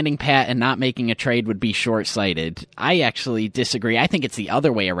 standing pat and not making a trade would be short-sighted. I actually disagree. I think it's the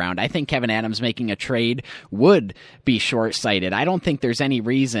other way around. I think Kevin Adams making a trade would be short-sighted. I don't think there's any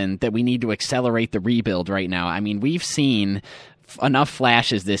reason that we need to accelerate the rebuild right now. I mean, we've seen enough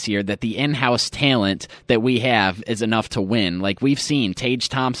flashes this year that the in-house talent that we have is enough to win. Like, we've seen Tage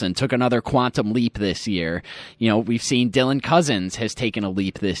Thompson took another quantum leap this year. We've seen Dylan Cousins has taken a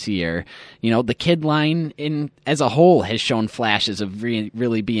leap this year. The kid line as a whole has shown flashes of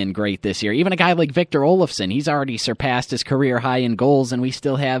really being great this year. Even a guy like Victor Olofsson, he's already surpassed his career high in goals, and we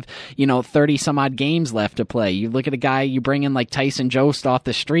still have 30 some odd games left to play. You look at a guy you bring in like Tyson Jost off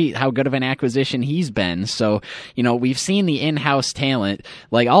the street, how good of an acquisition he's been. So we've seen the in-house talent.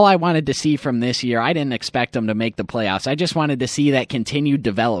 Like, all I wanted to see from this year, I didn't expect them to make the playoffs. I just wanted to see that continued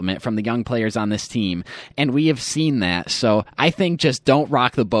development from the young players on this team, and we have seen that. So I think just don't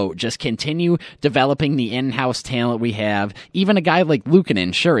rock the boat. Just continue developing the in-house talent we have. Even a guy like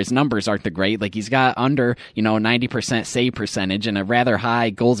Luukkonen, sure, his numbers aren't the great. Like, he's got under 90% save percentage and a rather high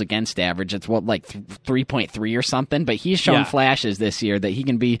goals against average. It's 3.3 or something, but he's shown flashes this year that he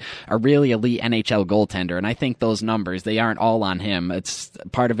can be a really elite NHL goaltender, and I think those numbers, they aren't all on him. It's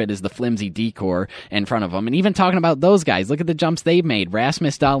part of it is the flimsy decor in front of him. And even talking about those guys, look at the jumps they've made.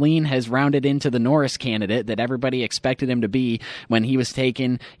 Rasmus Dahlin has rounded into the Norris candidate that everybody expected him to be when he was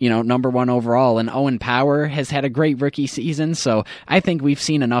taken, number 1 overall. And Owen Power has had a great rookie season. So I think we've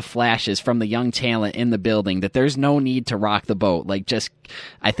seen enough flashes from the young talent in the building that there's no need to rock the boat.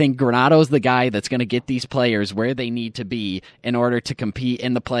 I think Granato's the guy that's going to get these players where they need to be in order to compete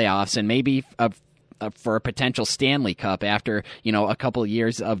in the playoffs and maybe for a potential Stanley Cup after, a couple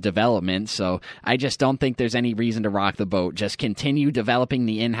years of development. So I just don't think there's any reason to rock the boat. Just continue developing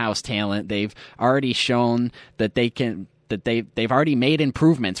the in-house talent. They've already shown that they can that they've already made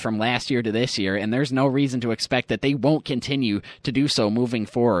improvements from last year to this year, and there's no reason to expect that they won't continue to do so moving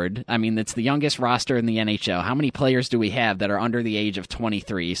forward. I mean, it's the youngest roster in the NHL. How many players do we have that are under the age of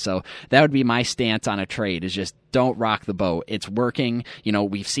 23? So that would be my stance on a trade, is just don't rock the boat. It's working.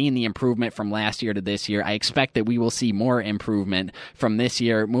 We've seen the improvement from last year to this year. I expect that we will see more improvement from this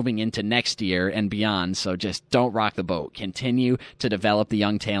year moving into next year and beyond. So just don't rock the boat. Continue to develop the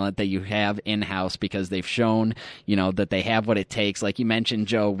young talent that you have in-house, because they've shown, that they have what it takes. Like you mentioned,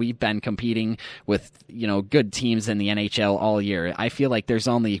 Joe, we've been competing with, good teams in the NHL all year. I feel like there's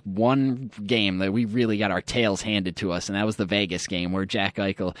only one game that we really got our tails handed to us, and that was the Vegas game where Jack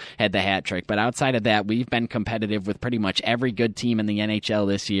Eichel had the hat trick. But outside of that, we've been competitive with pretty much every good team in the NHL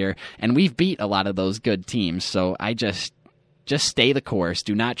this year, and we've beat a lot of those good teams. So I just stay the course.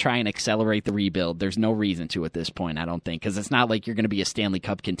 Do not try and accelerate the rebuild. There's no reason to at this point, I don't think, because it's not like you're going to be a Stanley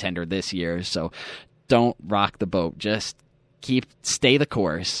Cup contender this year. So don't rock the boat. Just stay the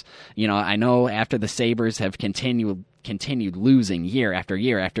course. I know after the Sabres have continued losing year after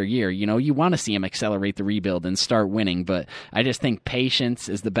year after year, you want to see them accelerate the rebuild and start winning, but I just think patience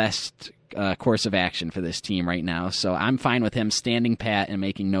is the best course of action for this team right now. So I'm fine with him standing pat and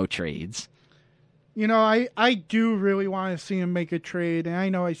making no trades. I do really want to see him make a trade, and I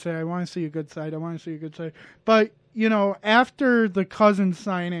know I say I want to see a good side. But, after the Cousins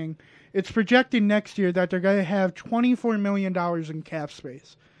signing, it's projected next year that they're going to have $24 million in cap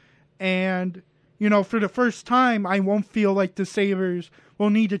space. And, for the first time, I won't feel like the Sabres will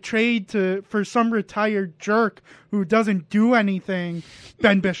need to trade for some retired jerk who doesn't do anything,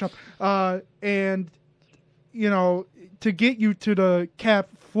 Ben Bishop, and, to get you to the cap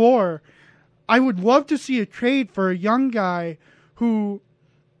floor. I would love to see a trade for a young guy who,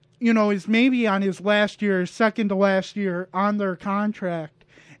 is maybe on his last year, second to last year on their contract,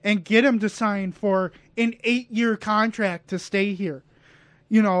 and get him to sign for an 8-year contract to stay here.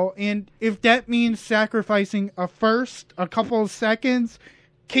 And if that means sacrificing a first, a couple of seconds,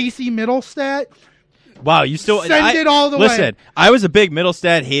 Casey Middlestat. Wow, you still send it all the way. Listen, I was a big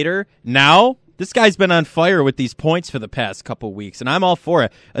Middlestat hater. Now, this guy's been on fire with these points for the past couple weeks, and I'm all for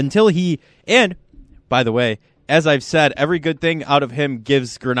it. And by the way, as I've said, every good thing out of him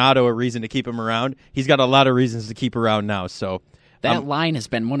gives Granato a reason to keep him around. He's got a lot of reasons to keep around now, so... That line has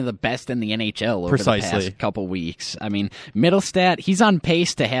been one of the best in the NHL over the past couple weeks. I mean, Middlestat, he's on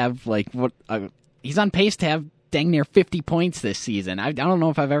pace to have dang near 50 points this season. I don't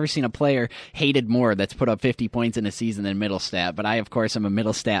know if I've ever seen a player hated more that's put up 50 points in a season than Middlestat, but I, of course, am a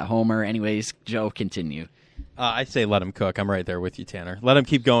Middlestat homer. Anyways, Joe, continue. I say let him cook. I'm right there with you, Tanner. Let him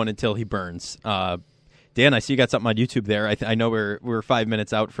keep going until he burns. Dan, I see you got something on YouTube there. I know we're 5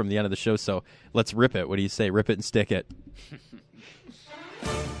 minutes out from the end of the show, so let's rip it. What do you say? Rip it and stick it.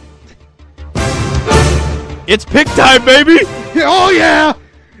 It's pick time, baby! Oh, yeah!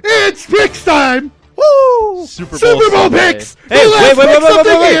 It's picks time! Woo! Super Bowl picks! Hey,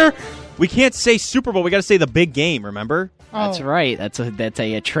 wait. We can't say Super Bowl. We got to say the big game, remember? That's right. That's a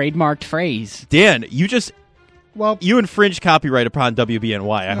trademarked phrase. Dan, you infringed copyright upon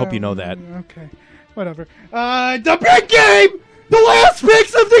WBNY. I hope you know that. Okay. Whatever. The big game! The last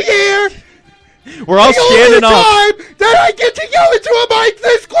picks of the year! We're all standing up. The only time that I get to yell into a mic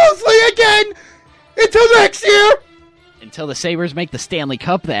this closely again until next year. Until the Sabres make the Stanley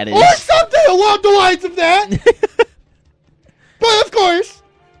Cup, that is. Or something along the lines of that. But, of course,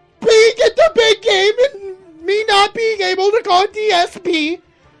 being at the big game and me not being able to call DSP,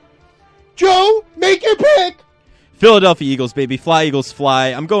 Joe, make your pick. Philadelphia Eagles, baby. Fly, Eagles, fly.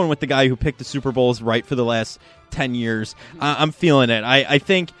 I'm going with the guy who picked the Super Bowls right for the last 10 years. I'm feeling it. I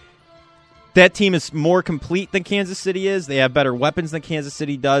think that team is more complete than Kansas City is. They have better weapons than Kansas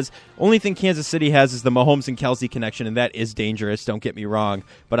City does. Only thing Kansas City has is the Mahomes and Kelsey connection, and that is dangerous, don't get me wrong.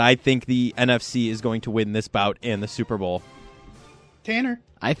 But I think the NFC is going to win this bout in the Super Bowl. Tanner?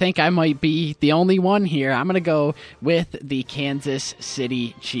 I think I might be the only one here. I'm going to go with the Kansas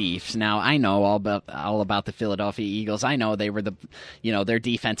City Chiefs. Now, I know all about the Philadelphia Eagles. I know they were their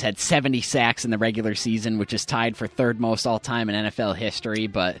defense had 70 sacks in the regular season, which is tied for third most all time in NFL history.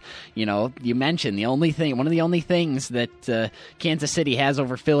 But, you mentioned one of the only things that Kansas City has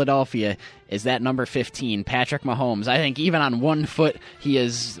over Philadelphia is that number 15, Patrick Mahomes. I think even on 1 foot, he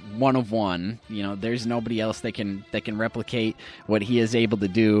is one of one. There's nobody else that can replicate what he is able to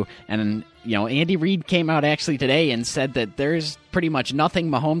do. And, Andy Reid came out actually today and said that there's pretty much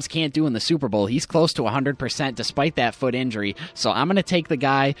nothing Mahomes can't do in the Super Bowl. He's close to 100% despite that foot injury. So I'm going to take the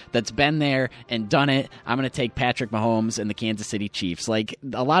guy that's been there and done it. I'm going to take Patrick Mahomes and the Kansas City Chiefs. Like,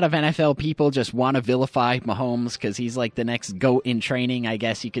 a lot of NFL people just want to vilify Mahomes because he's like the next GOAT in training, I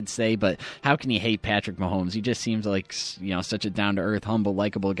guess you could say. But how can you hate Patrick Mahomes? He just seems like, such a down-to-earth, humble,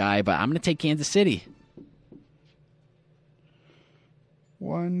 likable guy. But I'm going to take Kansas City.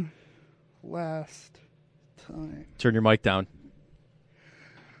 One last time. Turn your mic down.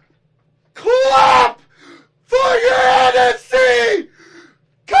 Clap for your NFC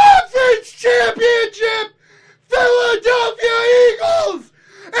Conference Championship, Philadelphia Eagles,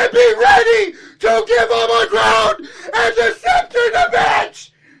 and be ready to give them a crown and the scepter to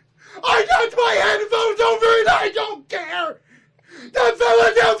match. I got my headphones over and I don't care. The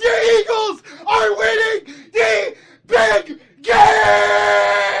Philadelphia Eagles are winning the big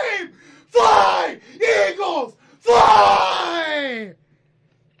game. Fly, Eagles, fly!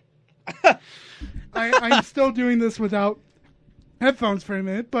 I'm still doing this without headphones for a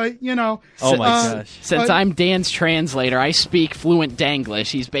minute, but Oh my gosh! Since I'm Dan's translator, I speak fluent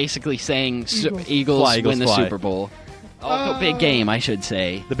Danglish. He's basically saying Eagles Fly, Eagles win the fly. Super Bowl. Oh, the big game, I should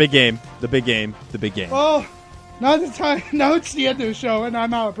say. The big game. The big game. The big game. Oh, now it's the end of the show, and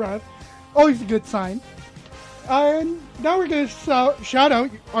I'm out of breath. Always a good sign. And now we're going to shout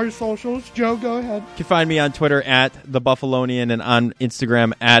out our socials. Joe, go ahead. You can find me on Twitter at The Buffalonian and on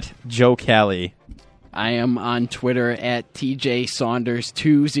Instagram at Joe Cali. I am on Twitter at TJ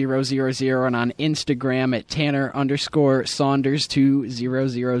Saunders2000 and on Instagram at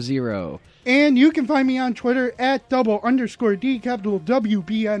Tanner_Saunders2000. And you can find me on Twitter at _D, capital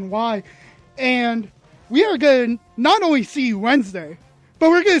WBNY. And we are going to not only see you Wednesday, but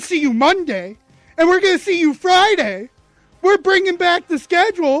we're going to see you Monday. And we're going to see you Friday. We're bringing back the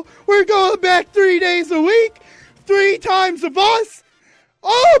schedule. We're going back 3 days a week. 3 times of us.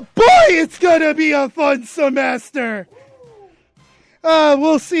 Oh, boy, it's going to be a fun semester.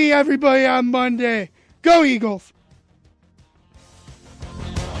 We'll see everybody on Monday. Go Eagles.